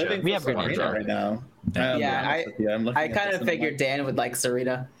Although got I'm living We for have Greninja Sarina right now. Yeah, I'm looking I at kind this of and I'm figured Dan would like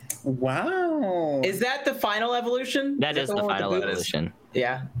Sarina. like, wow. Is that the final evolution? That is the one with final boots? evolution.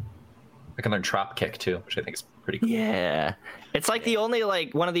 Yeah. I can learn Trop Kick too, which I think is pretty cool. Yeah. It's like the only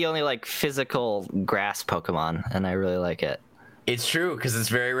like one of the only like physical grass Pokemon, and I really like it. It's true because it's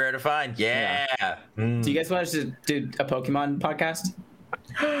very rare to find. Yeah. Mm. Do you guys want us to do a Pokemon podcast?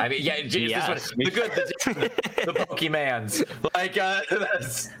 I mean, yeah. Geez, Yes. this one, the good, the Pokemans. Like,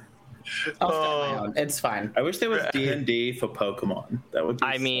 that's. I'll start my own. It's fine. I wish there was D&D for Pokemon. That would be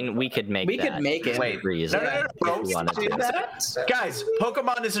I mean, we could make We that. could make it. Wait, Reason. no. If we wanted Do to. that? Guys,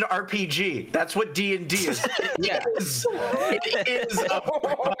 Pokemon is an RPG. That's what D&D is. Yeah. It is a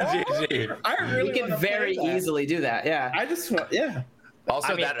RPG. I really We could wanna play very that. easily do that. Yeah. I just want, yeah.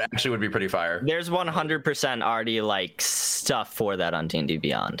 Also, I mean- that actually would be pretty fire. There's 100% already like stuff for that on D&D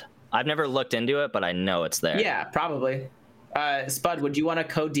Beyond. I've never looked into it, but I know it's there. Yeah, probably. Spud, would you want to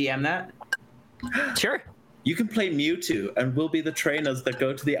co-DM that? Sure. You can play Mewtwo, and we'll be the trainers that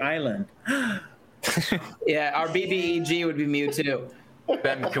go to the island. Yeah, our BBEG would be Mewtwo.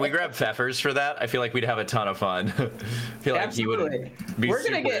 Ben, can we grab Pfeffers for that? I feel like we'd have a ton of fun. I feel like he Absolutely. would be We're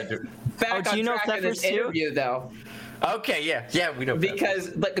gonna super get into- back do on you know track in this Pfeffers too? interview, though, Okay, yeah, we know Pfeffers.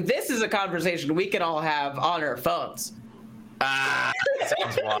 because like this is a conversation we can all have on our phones.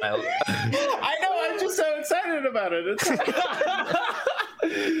 Sounds wild. I know, I'm just so excited about it.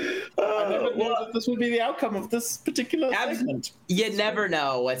 I never knew that this would be the outcome of this particular segment. You never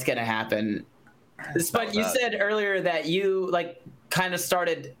know what's gonna happen. Spud, you said earlier that you like kind of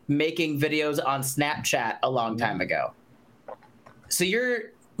started making videos on Snapchat a long time ago. So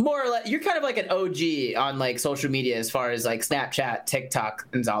you're more or less, you're kind of like an OG on like social media as far as like Snapchat, TikTok,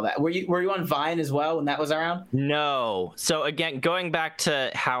 and all that. Were you on Vine as well when that was around? No. So again, going back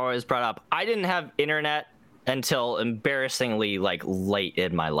to how I was brought up, I didn't have internet until embarrassingly like late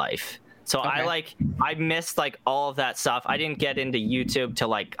in my life. So okay. I missed like all of that stuff. I didn't get into YouTube till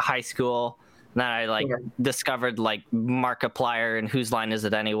like high school. And then I like discovered like Markiplier and Whose Line Is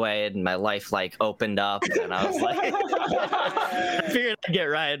It Anyway, and my life like opened up, and I was like, I figured I'd get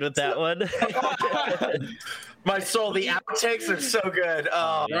Ryan with that one. My soul, the outtakes are so good.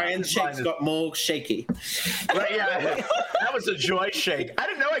 Oh, Ryan's shakes got more shaky. Right, yeah, that was a joy shake. I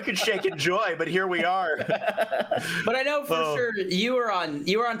didn't know I could shake in joy, but here we are. But I know for sure you were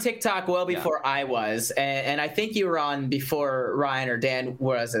on TikTok well before I was, and I think you were on before Ryan or Dan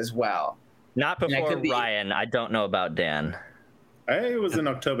was as well. Not before Ryan. I don't know about Dan. I was in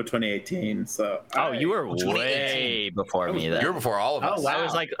October 2018. So you were way before me then. You were before all of us. Oh wow! I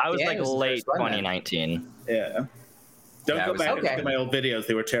was like late 2019. Yeah. Don't go back and look at my old videos.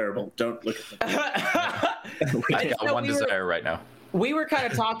 They were terrible. Don't look at them. I got one desire right now. We were kind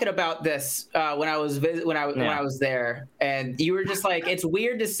of talking about this when I was there, and you were just like, it's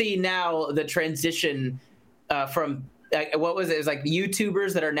weird to see now the transition from. What was it? It was like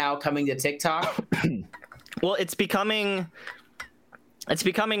YouTubers that are now coming to TikTok. Well, it's becoming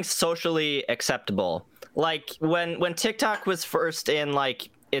socially acceptable. Like when TikTok was first in like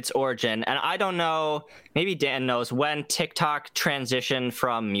its origin, and I don't know, maybe Dan knows when TikTok transitioned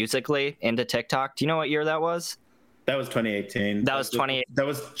from Musical.ly into TikTok. Do you know what year that was? That was 2018. That was 2018. That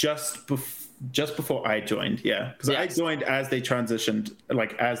was just before I joined. Yeah, because I joined as they transitioned,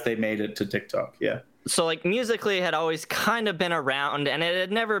 like as they made it to TikTok. Yeah. So like Musical.ly had always kind of been around, and it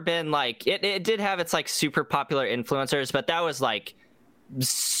had never been like it did have its like super popular influencers, but that was like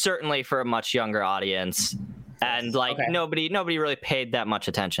certainly for a much younger audience, and like nobody really paid that much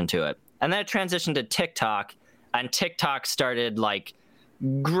attention to it. And then it transitioned to TikTok, and TikTok started like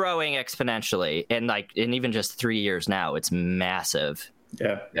growing exponentially, and like in even just 3 years now, it's massive.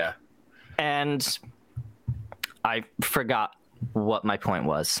 Yeah. And I forgot what my point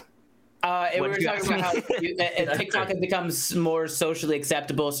was. We were talking about how TikTok has become more socially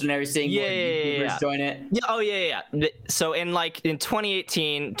acceptable, so now you're seeing more YouTubers join it. Yeah. So in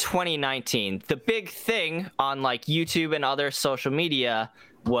 2018, 2019, the big thing on like YouTube and other social media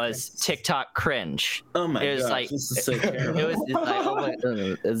was TikTok cringe. Oh my gosh, like, this is so terrible.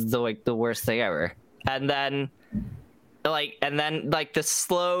 It's like the worst thing ever. And then the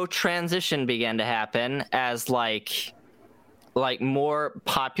slow transition began to happen as like more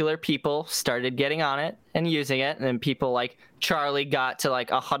popular people started getting on it and using it, and then people like Charlie got to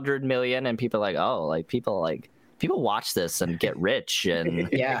like 100 million, and people like, oh, like people watch this and get rich and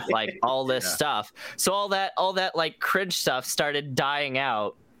like all this stuff. So all that like cringe stuff started dying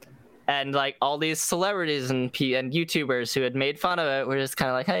out, and like all these celebrities and YouTubers who had made fun of it were just kind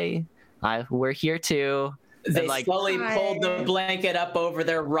of like, hey, we're here too. They slowly pulled the blanket up over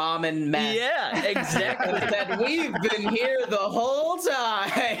their ramen mess. Yeah, exactly. Said, we've been here the whole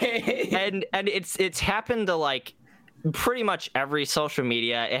time. and it's happened to like pretty much every social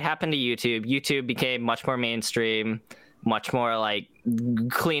media. It happened to YouTube. YouTube became much more mainstream, much more like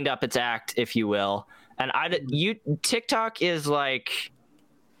cleaned up its act, if you will. And TikTok is like,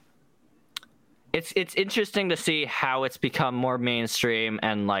 it's interesting to see how it's become more mainstream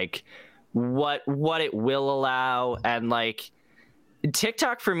and like what it will allow. And like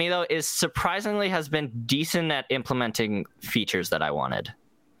TikTok for me though is surprisingly has been decent at implementing features that I wanted.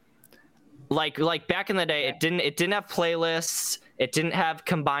 Like back in the day, it didn't have playlists, it didn't have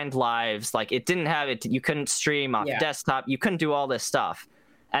combined lives, like it didn't have it, you couldn't stream off desktop, you couldn't do all this stuff.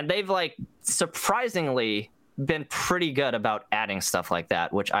 And they've like surprisingly been pretty good about adding stuff like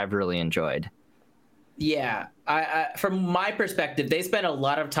that, which I've really enjoyed. Yeah, I from my perspective, they spend a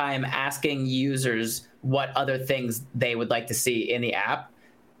lot of time asking users what other things they would like to see in the app,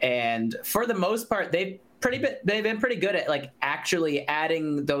 and for the most part, they've been pretty good at like actually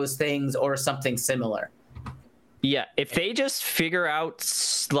adding those things or something similar. Yeah, if they just figure out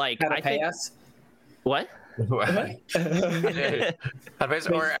like how to pay us. What? Or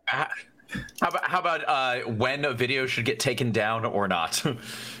how about when a video should get taken down or not?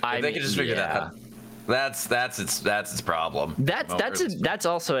 If they could just figure that out. That's its problem. That's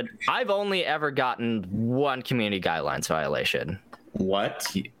also I've only ever gotten one community guidelines violation.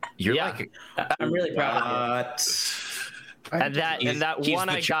 What? You're like, I'm really proud of you. And that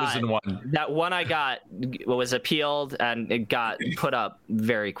one I got was appealed, and it got put up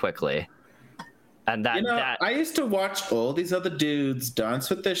very quickly. And that I used to watch all these other dudes dance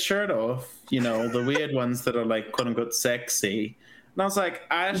with their shirt off, the weird ones that are like quote unquote sexy. And I was like,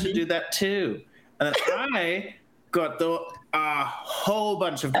 I should do that too. And then I got a whole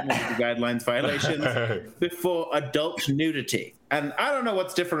bunch of community guidelines violations before adult nudity. And I don't know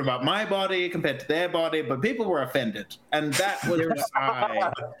what's different about my body compared to their body, but people were offended. And that was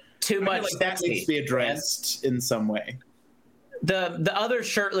too much. Like that needs to be addressed in some way. The other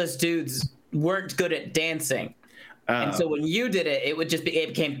shirtless dudes weren't good at dancing. And so when you did it, it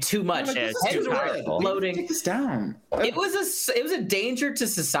became too much. Like, Heads were exploding. Take this down. It was a danger to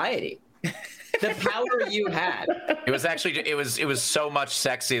society. The power you had. It was so much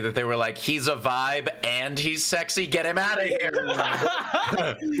sexy that they were like, he's a vibe and he's sexy. Get him out of here.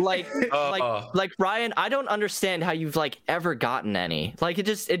 like Ryan, I don't understand how you've like ever gotten any. Like it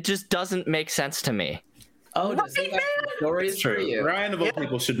just doesn't make sense to me. Oh, does he have stories for you? Ryan of all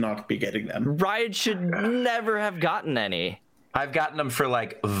people should not be getting them. Ryan should never have gotten any. I've gotten them for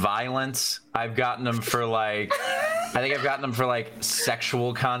like violence. I've gotten them for like, I think I've gotten them for like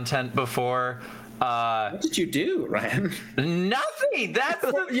sexual content before. What did you do, Ryan? Nothing. That's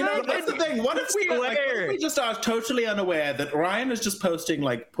the thing. What if we just are totally unaware that Ryan is just posting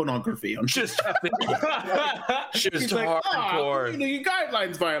like pornography on just hardcore. Community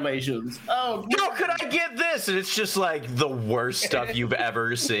guidelines violations. Oh, how could I get this? And it's just like the worst stuff you've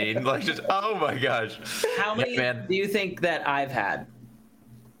ever seen. Like just oh my gosh. How many do you think that I've had?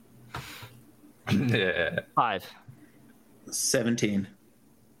 5. 17.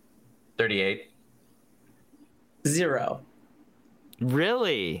 38. 0.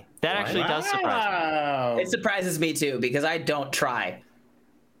 Really? That actually does surprise me. It surprises me too because I don't try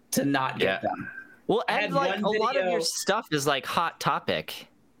to not get them. Well, and like a lot of your stuff is like hot topic.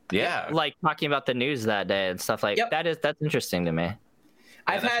 Yeah. Like talking about the news that day and stuff like that's interesting to me.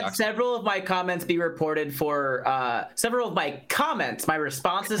 I've had several of my comments be reported for several of my comments, my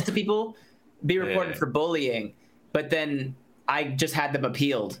responses to people be reported for bullying, but then I just had them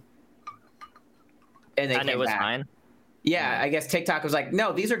appealed. And it was fine. Yeah, I guess TikTok was like,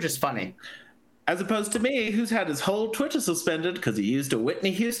 no, these are just funny. As opposed to me, who's had his whole Twitter suspended because he used a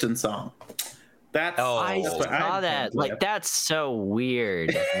Whitney Houston song. I saw that. Like, that's so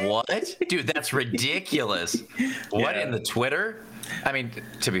weird. What? Dude, that's ridiculous. What in the Twitter? I mean,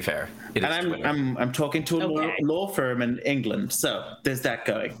 to be fair, it is Twitter. I'm talking to a law firm in England, so there's that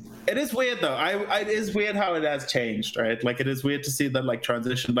going. It is weird though. It is weird how it has changed, right? Like it is weird to see that like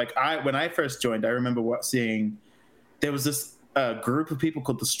transition. Like when I first joined, I remember seeing there was this group of people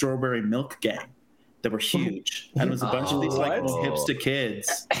called the Strawberry Milk Gang that were huge, and it was a bunch of these like hipster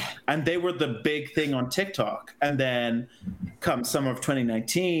kids, and they were the big thing on TikTok. And then come summer of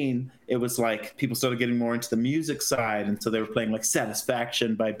 2019, it was like people started getting more into the music side, and so they were playing like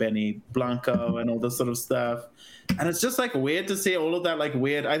Satisfaction by Benny Blanco and all this sort of stuff. And it's just like weird to see all of that like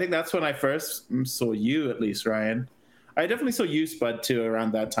weird. I think that's when I first saw you, at least, Ryan. I definitely saw you, Spud, too,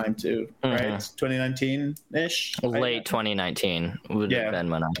 around that time, too, right? 2019-ish? Late 2019 would have been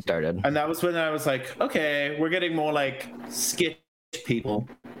when I started. And that was when I was like, okay, we're getting more like sketch people,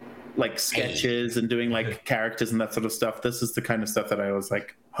 like sketches and doing like characters and that sort of stuff. This is the kind of stuff that I was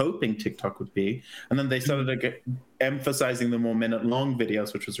like hoping TikTok would be. And then they started emphasizing the more minute-long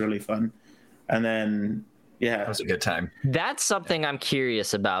videos, which was really fun. And then... yeah, that was a good time. That's something I'm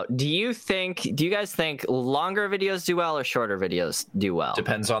curious about. Do you guys think longer videos do well or shorter videos do well?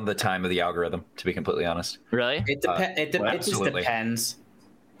 Depends on the time of the algorithm, to be completely honest. Really? It just depends.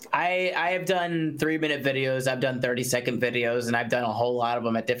 I have done 3-minute videos, I've done 30-second videos, and I've done a whole lot of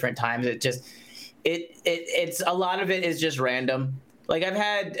them at different times. It's a lot of it is just random. Like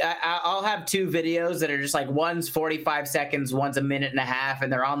I'll have 2 videos that are just like one's 45 seconds, one's a minute and a half,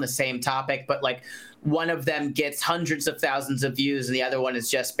 and they're on the same topic, but like one of them gets hundreds of thousands of views and the other one is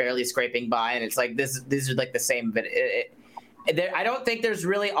just barely scraping by, and it's like these are like the same video. I don't think there's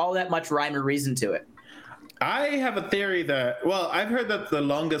really all that much rhyme or reason to it. I have a theory that, well, I've heard that the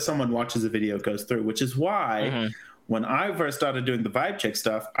longer someone watches a video goes through, which is why when I first started doing the vibe check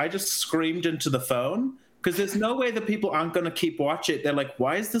stuff, I just screamed into the phone. Because there's no way that people aren't going to keep watching. They're like,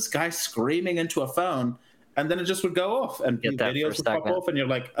 why is this guy screaming into a phone? And then it just would go off and videos would pop off. And you're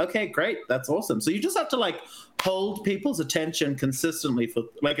like, okay, great. That's awesome. So you just have to like hold people's attention consistently for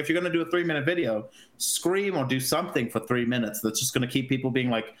like, if you're going to do a 3-minute video, scream or do something for 3 minutes. That's just going to keep people being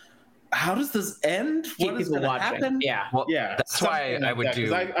like, how does this end? Keep people watching. Happen? Yeah. Well, yeah. That's why I would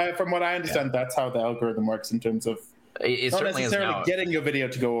do. From what I understand, that's how the algorithm works in terms of It Not certainly is necessarily now. getting your video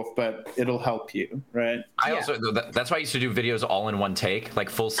to go off, but it'll help you, right? I also that's why I used to do videos all in one take, like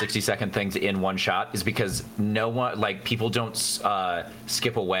full 60-second things in one shot, is because no one, like, people don't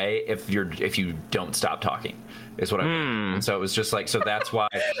skip away if you don't stop talking. Is what I mean. And so it was just like, so that's why.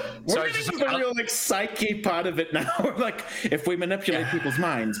 So We're it's just getting the real like psyche part of it now. Like, if we manipulate people's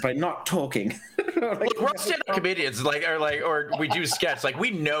minds by not talking. Look, we're stand-up comedians, or we do sketch. Like, we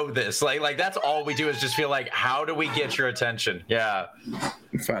know this. Like that's all we do is just feel like, how do we get your attention? Yeah.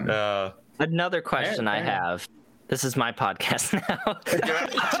 Fun. Another question I have. This is my podcast now.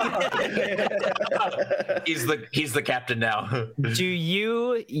 He's the captain now. Do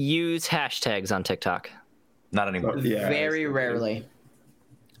you use hashtags on TikTok? Not anymore. Yeah, Very rarely.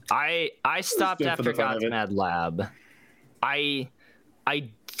 I stopped good for after the fun of God's it. Mad Lab. I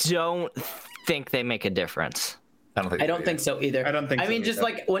don't think they make a difference. I don't think so either. I don't think I so mean, just either.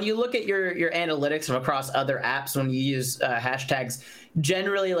 like when you look at your analytics from across other apps, when you use hashtags,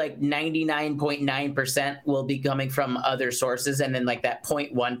 generally like 99.9% will be coming from other sources, and then like that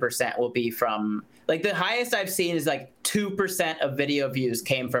 0.1% will be from, like, the highest I've seen is like 2% of video views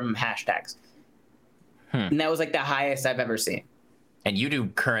came from hashtags. And that was like the highest I've ever seen. And you do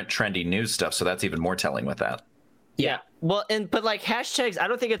current trendy news stuff, so that's even more telling with that. Yeah. Well, but like hashtags, I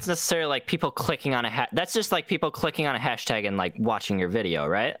don't think it's necessarily like people clicking on that's just like people clicking on a hashtag and like watching your video,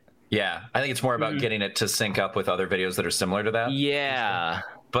 right? Yeah, I think it's more about getting it to sync up with other videos that are similar to that. Yeah.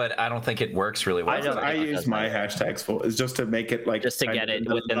 But I don't think it works really well. I use my hashtags for is just to make it like Just to get it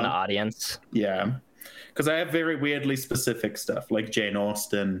within the audience. Yeah, because I have very weirdly specific stuff like Jane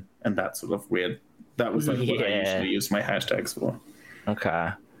Austen and that sort of weird. That was like what I Yeah. usually use my hashtags for. Okay.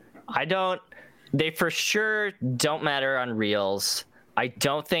 They for sure don't matter on Reels. I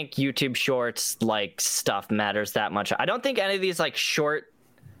don't think YouTube Shorts like stuff matters that much. I don't think any of these like short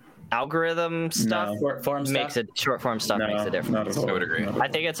algorithm stuff Short form makes stuff. it short form stuff makes a Not difference. at all. I would agree. Not at I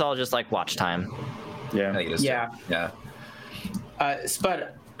think it's all just like watch time. all. Yeah. I think it is. Yeah. Yeah. Spud,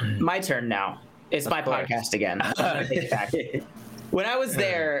 my turn now. It's my course. podcast again. I'm gonna take it back. When I was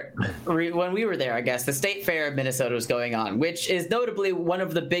there, when we were there, I guess, the State Fair of Minnesota was going on, which is notably one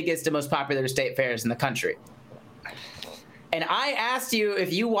of the biggest and most popular state fairs in the country. And I asked you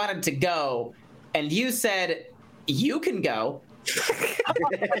if you wanted to go, and you said, you can go.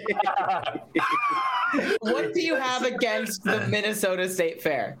 What do you have against the Minnesota State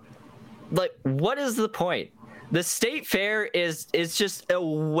Fair? Like, what is the point? The state fair is just a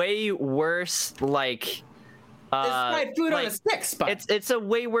way worse like It's fried food on like, a stick, Spud. it's a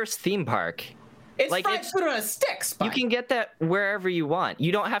way worse theme park. It's like, fried it's- food on a stick, Spud. You can get that wherever you want.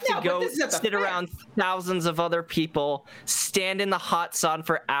 You don't have to Yeah, but go this is at the sit fair. around thousands of other people, stand in the hot sun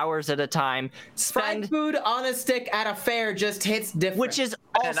for hours at a time, Fried spend food on a stick at a fair just hits different. which is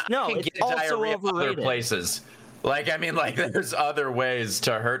And also no, I can it's get also diarrhea other overrated. places. Like, I mean, like, there's other ways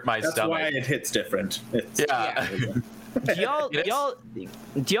to hurt my That's stomach. why it hits different. It's, Yeah. Do y'all, It is.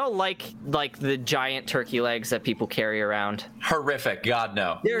 do y'all like the giant turkey legs that people carry around? Horrific. God,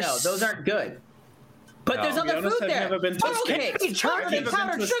 no. no, those aren't good. But No. there's To To be other honest, food I've there. never been to a Funnel state- cakes, I've turkey, never been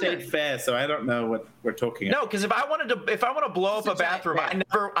powdered to a sugar. state fair, so I don't know what we're talking about. No, because if I want to blow up a It's a giant bathroom,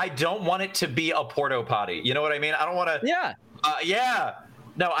 fair. I don't want it to be a porta potty. You know what I mean? I don't want to. Yeah. Yeah.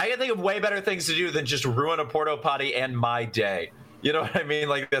 No, I can think of way better things to do than just ruin a porta potty and my day. You know what I mean?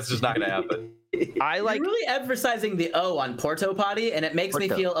 Like, that's just not going to happen. I like You're really emphasizing the O on porto potty, and it makes me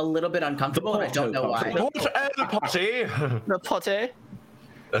Porto. feel a little bit uncomfortable, and I don't know why. Porta potty. the pote.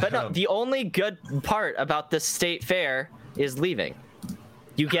 But no, the only good part about the state fair is leaving.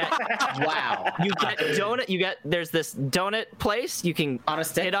 You get Wow. you get donut. There's this donut place you can On a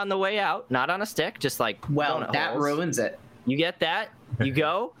stick? hit on the way out, not on a stick, just like Well, donut that holes. ruins it. You get that, you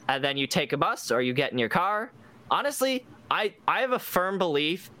go, and then you take a bus or you get in your car. Honestly, I have a firm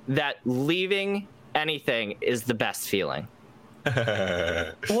belief that leaving anything is the best feeling. Well,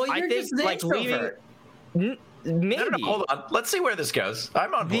 I you're think, just an like, leaving- introvert. Maybe No, hold on. Let's see where this goes.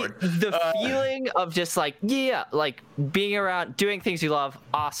 I'm on board. the feeling of just like like being around doing things you love,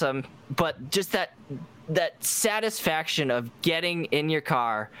 awesome, but just that satisfaction of getting in your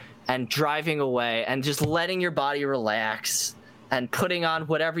car and driving away and just letting your body relax and putting on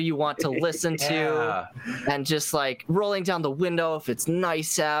whatever you want to listen to and just like rolling down the window if it's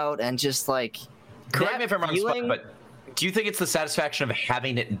nice out and just like Correct that me if I'm wrong, feeling- but do you think it's the satisfaction of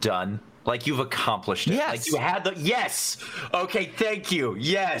having it done? Like, you've accomplished it. Yes. Like, you had the yes. Okay, thank you.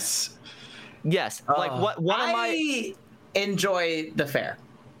 Yes. yes, like one of my I enjoy the fair.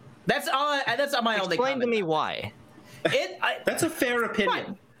 That's all. That's my only explain to comment. me why. It, I, That's a fair opinion.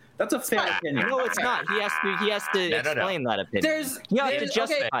 Fine. That's a fair opinion. No, it's not. He has to explain that opinion. You have to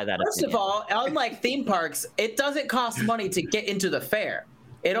justify that First opinion. of all, unlike theme parks, it doesn't cost money to get into the fair.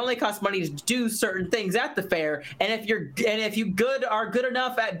 It only costs money to do certain things at the fair, and if you are good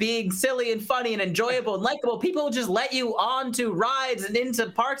enough at being silly and funny and enjoyable and likable, people will just let you onto rides and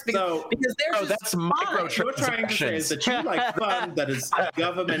into parks because there's that's micro. What you're trying to say is that you like fun that is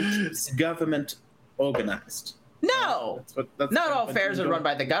government organized. No, not all fairs are run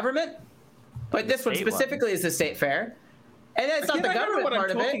by the government, but this one specifically is the state fair. And it's not the government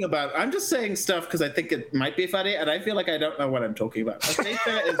part of it. About. I'm just saying stuff because I think it might be funny, and I feel like I don't know what I'm talking about. A state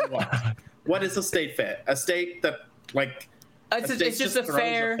fair is what? What is a state fair? A state that, like... It's just a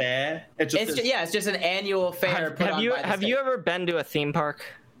fair. It's just an annual fair. Have you ever been to a theme park?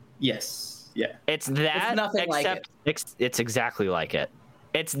 Yes. Yeah. It's that, it's nothing except like it. It's exactly like it.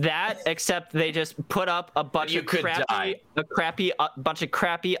 It's that, except they just put up a bunch of crappy,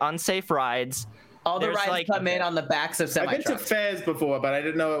 unsafe rides. All the rides come in on the backs of semi trucks. I've been to fairs before, but I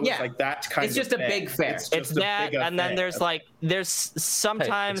didn't know it was like that kind of It's just a big fair. It's that, and then there's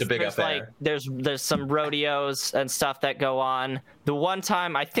sometimes there's some rodeos and stuff that go on. The one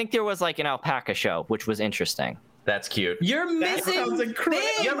time, I think there was like an alpaca show, which was interesting. That's cute. You're missing things.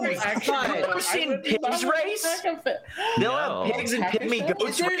 You ever seen pigs race? They'll have pigs and pygmy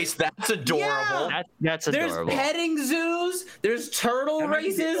goats race. That's adorable. Yeah. That's adorable. There's petting zoos. There's turtle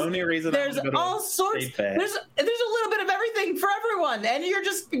races. The only reason there's all sorts. There's a little bit of everything for everyone, and you're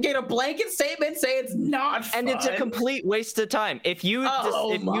just get a blanket statement say it's not fun. And it's a complete waste of time. If you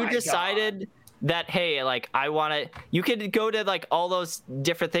decided that, hey, like you could go to like all those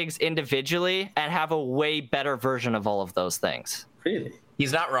different things individually and have a way better version of all of those things. Really?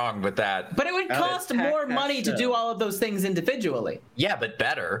 He's not wrong with that. But it would cost more money to do all of those things individually. Yeah, but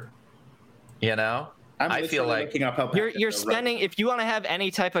better. You know? I feel like you're spending, if you want to have any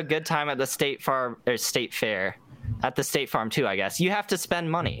type of good time at the state farm or state fair, at the state farm too, I guess, you have to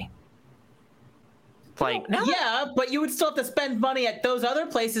spend money. Yeah, but you would still have to spend money at those other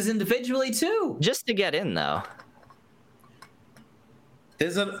places individually too. Just to get in, though.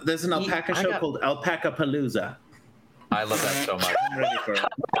 There's an alpaca show called Alpaca Palooza. I love that so much. I'm ready for it.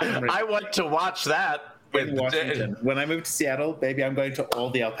 I want to watch that in Washington. When I move to Seattle, baby, I'm going to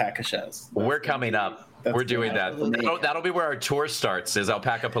all the alpaca shows. We're coming up. We're doing that. That'll be where our tour starts. Is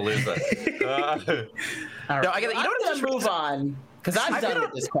Alpaca Palooza? Right. No, I'm gonna move on. Because I'm done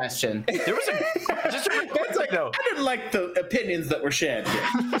with this question. There was I didn't like the opinions that were shared here.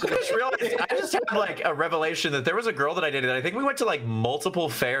 I just had like a revelation that there was a girl that I dated. I think we went to like multiple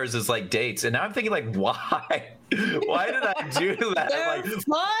fairs as like dates, and now I'm thinking like, why? Why did I do that? They're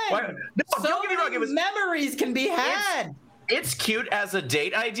fun. No, don't get me wrong. Memories can be had. It's cute as a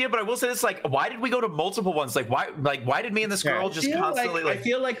date idea, but I will say this: like, why did we go to multiple ones? Like, why did me and this girl just constantly I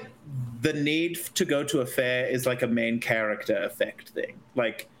feel like the need to go to a fair is like a main character effect thing.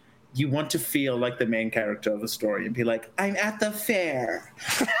 Like, you want to feel like the main character of a story and be like, I'm at the fair.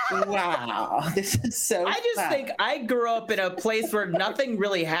 Wow, this is so I just think I grew up in a place where nothing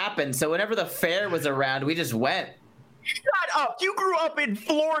really happened. So whenever the fair was around, we just went. Shut up! You grew up in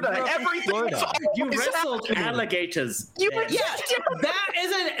Florida. Everything. You wrestled alligators.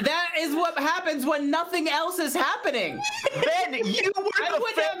 That is what happens when nothing else is happening. Ben, you were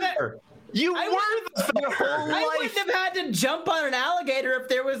the fair. You were the whole life. I wouldn't have had to jump on an alligator if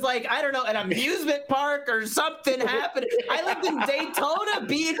there was like, I don't know, an amusement park or something happening. I lived in Daytona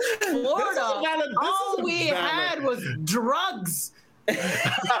Beach, Florida. All we had was drugs.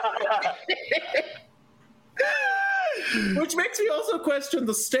 Which makes me also question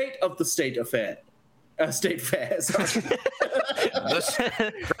the state of the state affair. State fair, sorry. the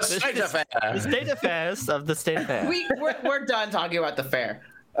state affair. The state affairs of the state fair. We're done talking about the fair.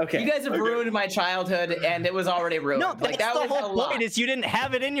 Okay. You guys have ruined my childhood, and it was already ruined. No, that's that the was whole point. Is you didn't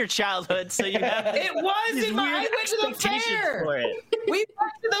have it in your childhood, so you have. It was in my. I went to the fair. We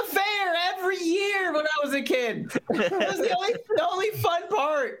went to the fair every year when I was a kid. That was the only fun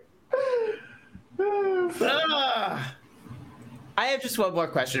part. I have just one more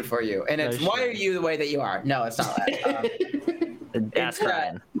question for you, and it's why are you the way that you are? No, it's not that. Ask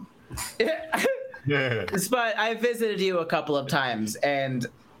Ryan. But I visited you a couple of times, and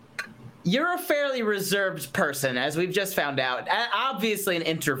you're a fairly reserved person, as we've just found out. Obviously an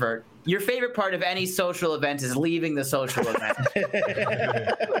introvert. Your favorite part of any social event is leaving the social event.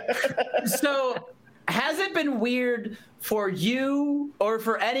 So has it been weird for you or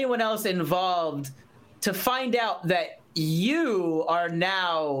for anyone else involved to find out that you are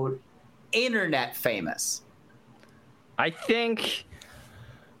now internet famous? I think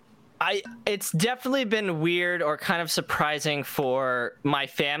It's definitely been weird or kind of surprising for my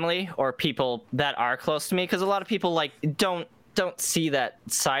family or people that are close to me, because a lot of people like don't see that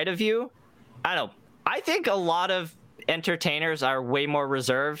side of you. I don't know. I think a lot of entertainers are way more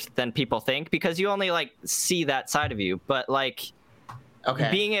reserved than people think, because you only like see that side of you. But like,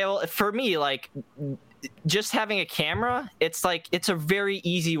 being able, for me, like just having a camera, it's like it's a very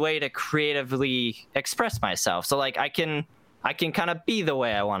easy way to creatively express myself. So like I can kind of be the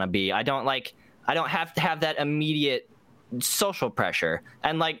way I want to be. I don't have to have that immediate social pressure.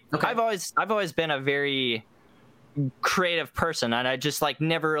 And like, I've always been a very creative person, and I just like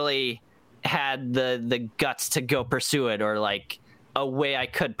never really had the guts to go pursue it, or like a way I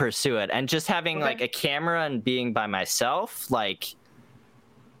could pursue it. And just having like a camera and being by myself, like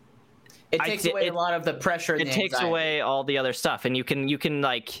it takes away a lot of the pressure. It takes away all the other stuff, and you can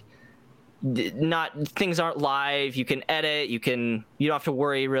like, things aren't live, you can edit, you don't have to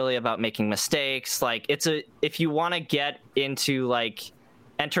worry really about making mistakes. Like if you want to get into like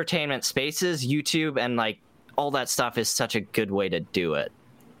entertainment spaces, YouTube and like all that stuff is such a good way to do it.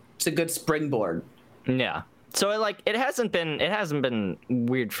 It's a good springboard. Yeah. So it hasn't been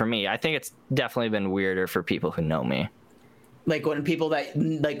weird for me. I think it's definitely been weirder for people who know me. Like when people that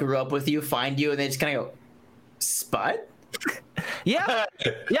like grew up with you find you and they just kind of go, Spud? Yeah.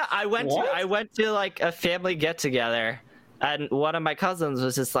 I went to like a family get together, and one of my cousins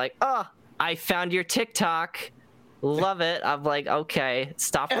was just like, "Oh, I found your TikTok. Love it." I'm like, "Okay,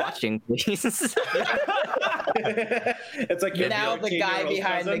 stop watching, please." It's like now the guy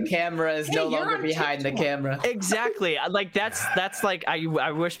behind the camera is no longer behind the camera. Exactly. Like that's like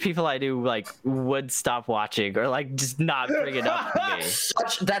I wish people I knew like would stop watching, or like just not bring it up to me.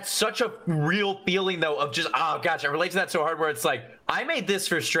 That's such a real feeling though, of just, oh gosh, I relate to that so hard, where it's like, I made this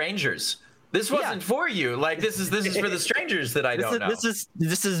for strangers. This wasn't for you. Like this is for the strangers that I don't know.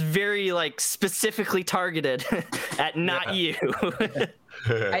 This is very like specifically targeted at not you.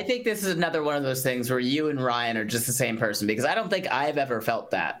 I think this is another one of those things where you and Ryan are just the same person, because I don't think I've ever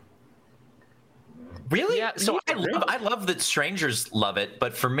felt that. Really? Yeah. So I love that strangers love it,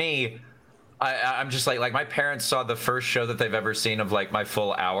 but for me, I'm just like my parents saw the first show that they've ever seen of like my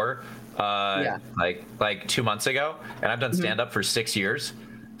full hour, like 2 months ago, and I've done stand up for 6 years.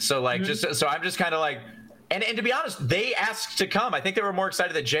 So like so I'm just kind of like, and to be honest, they asked to come. I think they were more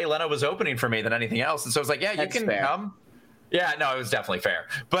excited that Jay Leno was opening for me than anything else. And so I was like, yeah, That's you can fair. come. Yeah, no, it was definitely fair.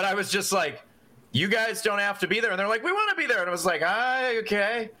 But I was just like, you guys don't have to be there. And they're like, we want to be there. And I was like,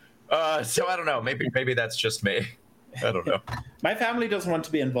 okay. So I don't know. Maybe that's just me. I don't know. My family doesn't want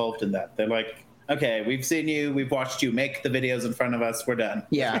to be involved in that. They're like, okay, we've seen you, we've watched you make the videos in front of us, we're done.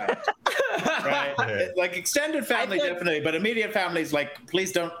 Yeah. Right? Like extended family, definitely, but immediate families, like,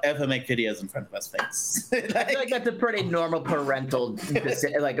 please don't ever make videos in front of us, thanks. I feel like that's a pretty normal parental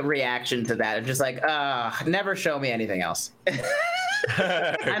like reaction to that. It's just like, never show me anything else.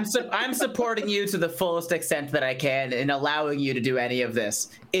 I'm supporting you to the fullest extent that I can in allowing you to do any of this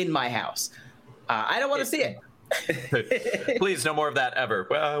in my house. I don't want to see it. Please, no more of that ever.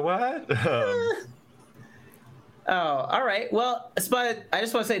 What? Oh, all right. Well, Spud, I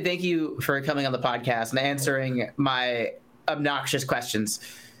just want to say thank you for coming on the podcast and answering my obnoxious questions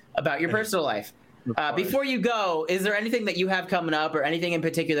about your personal life. Before you go, is there anything that you have coming up, or anything in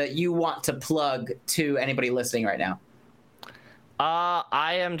particular that you want to plug to anybody listening right now?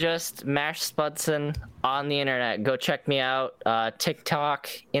 I am just Mash Spudson on the internet. Go check me out. TikTok,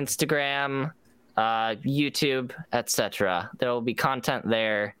 Instagram, YouTube, etc. There will be content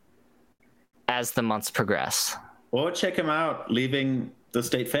there as the months progress. Or check him out leaving the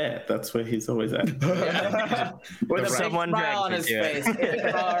state fair. That's where he's always at. With a Someone smile on his face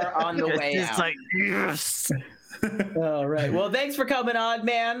on the way it's out. like, yes. All right. Well, thanks for coming on,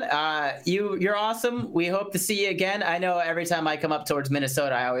 man. You're awesome. We hope to see you again. I know every time I come up towards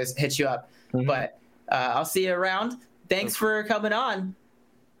Minnesota, I always hit you up. But I'll see you around. Thanks for coming on.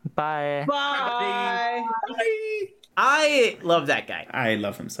 Bye. Bye. I love that guy. I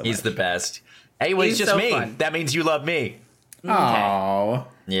love him so much. He's the best. Hey, well, he's just so me. fun. That means you love me. Aww.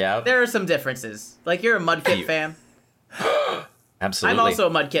 Yeah. There are some differences. Like, you're a Mudkip fan. Absolutely. I'm also a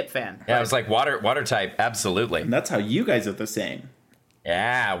Mudkip fan. Yeah, I was like water type. Absolutely. And that's how you guys are the same.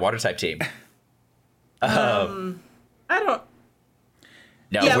 Yeah, water type team. I don't.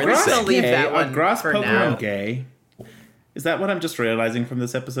 No, Yeah, we're we're the still same. leave Gay, that are one grass for Pokemon now. gay? Is that what I'm just realizing from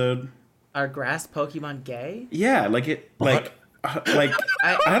this episode? Are grass Pokemon gay? Yeah, like it, What? like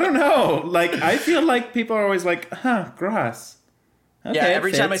I don't know. Like I feel like people are always like, grass. Okay, Yeah, it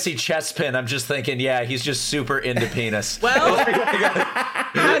every time I fits. see Chespin, I'm just thinking, yeah, he's just super into penis. Well,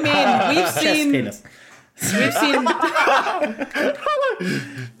 I mean, we've Chest seen penis.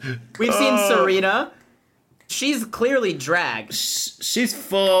 We've seen Serena. She's clearly drag. She's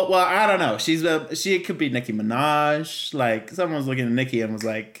full. Well, I don't know. She could be Nicki Minaj. Like, someone was looking at Nicki and was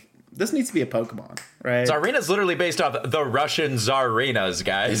like, this needs to be a Pokemon, right? Tsarina's literally based off the Russian Tsarinas,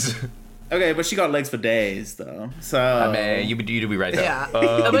 guys. Okay, but she got legs for days, though. So I mean, you do be right there. Yeah.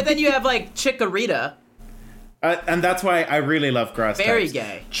 But then you have, like, Chikorita. And that's why I really love grass Very types.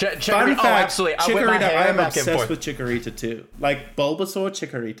 gay. Fun fact, absolutely. Chikorita, I am obsessed with Chikorita too. Like Bulbasaur,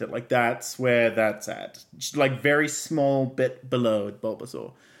 Chikorita, like that's where that's at. Like very small bit below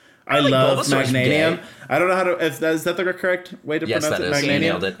Bulbasaur. I love Bulbasaur's Magnanium. gay. I don't know how to. Is that the correct way to Yes, pronounce that it? is. You Magnanium.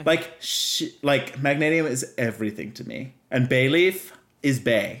 nailed it. Like Magnanium is everything to me, and Bayleaf is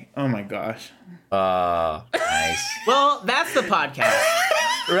Bay. Oh my gosh. Nice. Well, that's the podcast.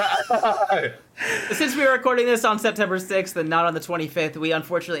 Right. Since we are recording this on September 6th and not on the 25th, we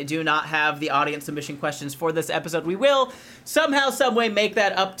unfortunately do not have the audience submission questions for this episode. We will somehow, some way make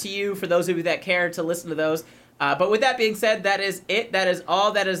that up to you for those of you that care to listen to those. But with that being said, that is it. That is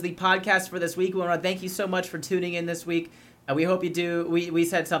all. That is the podcast for this week. We want to thank you so much for tuning in this week. We hope you do. We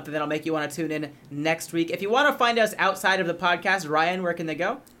said something that'll make you want to tune in next week. If you want to find us outside of the podcast, Ryan, where can they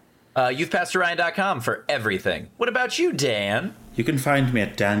go? YouthPastorRyan.com for everything. What about you, Dan? You can find me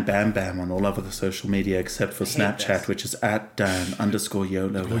at Dan Bam Bam on all other social media except for Snapchat, this. which is at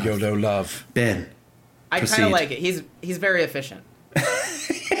Dan_YOLO. YOLO love. Ben. I kind Proceed. of like it. He's very efficient.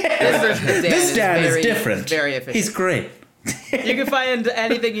 This Dan is different. Very efficient. He's great. You can find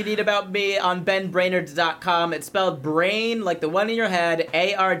anything you need about me on benbrainerd.com. It's spelled brain, like the one in your head,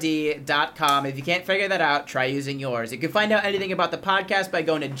 ARD.com. If you can't figure that out, try using yours. You can find out anything about the podcast by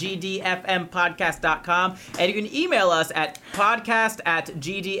going to GDFMpodcast.com. And you can email us at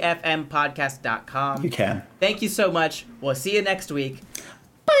podcast@GDFMpodcast.com. You can. Thank you so much. We'll see you next week.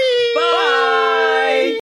 Bye. Bye!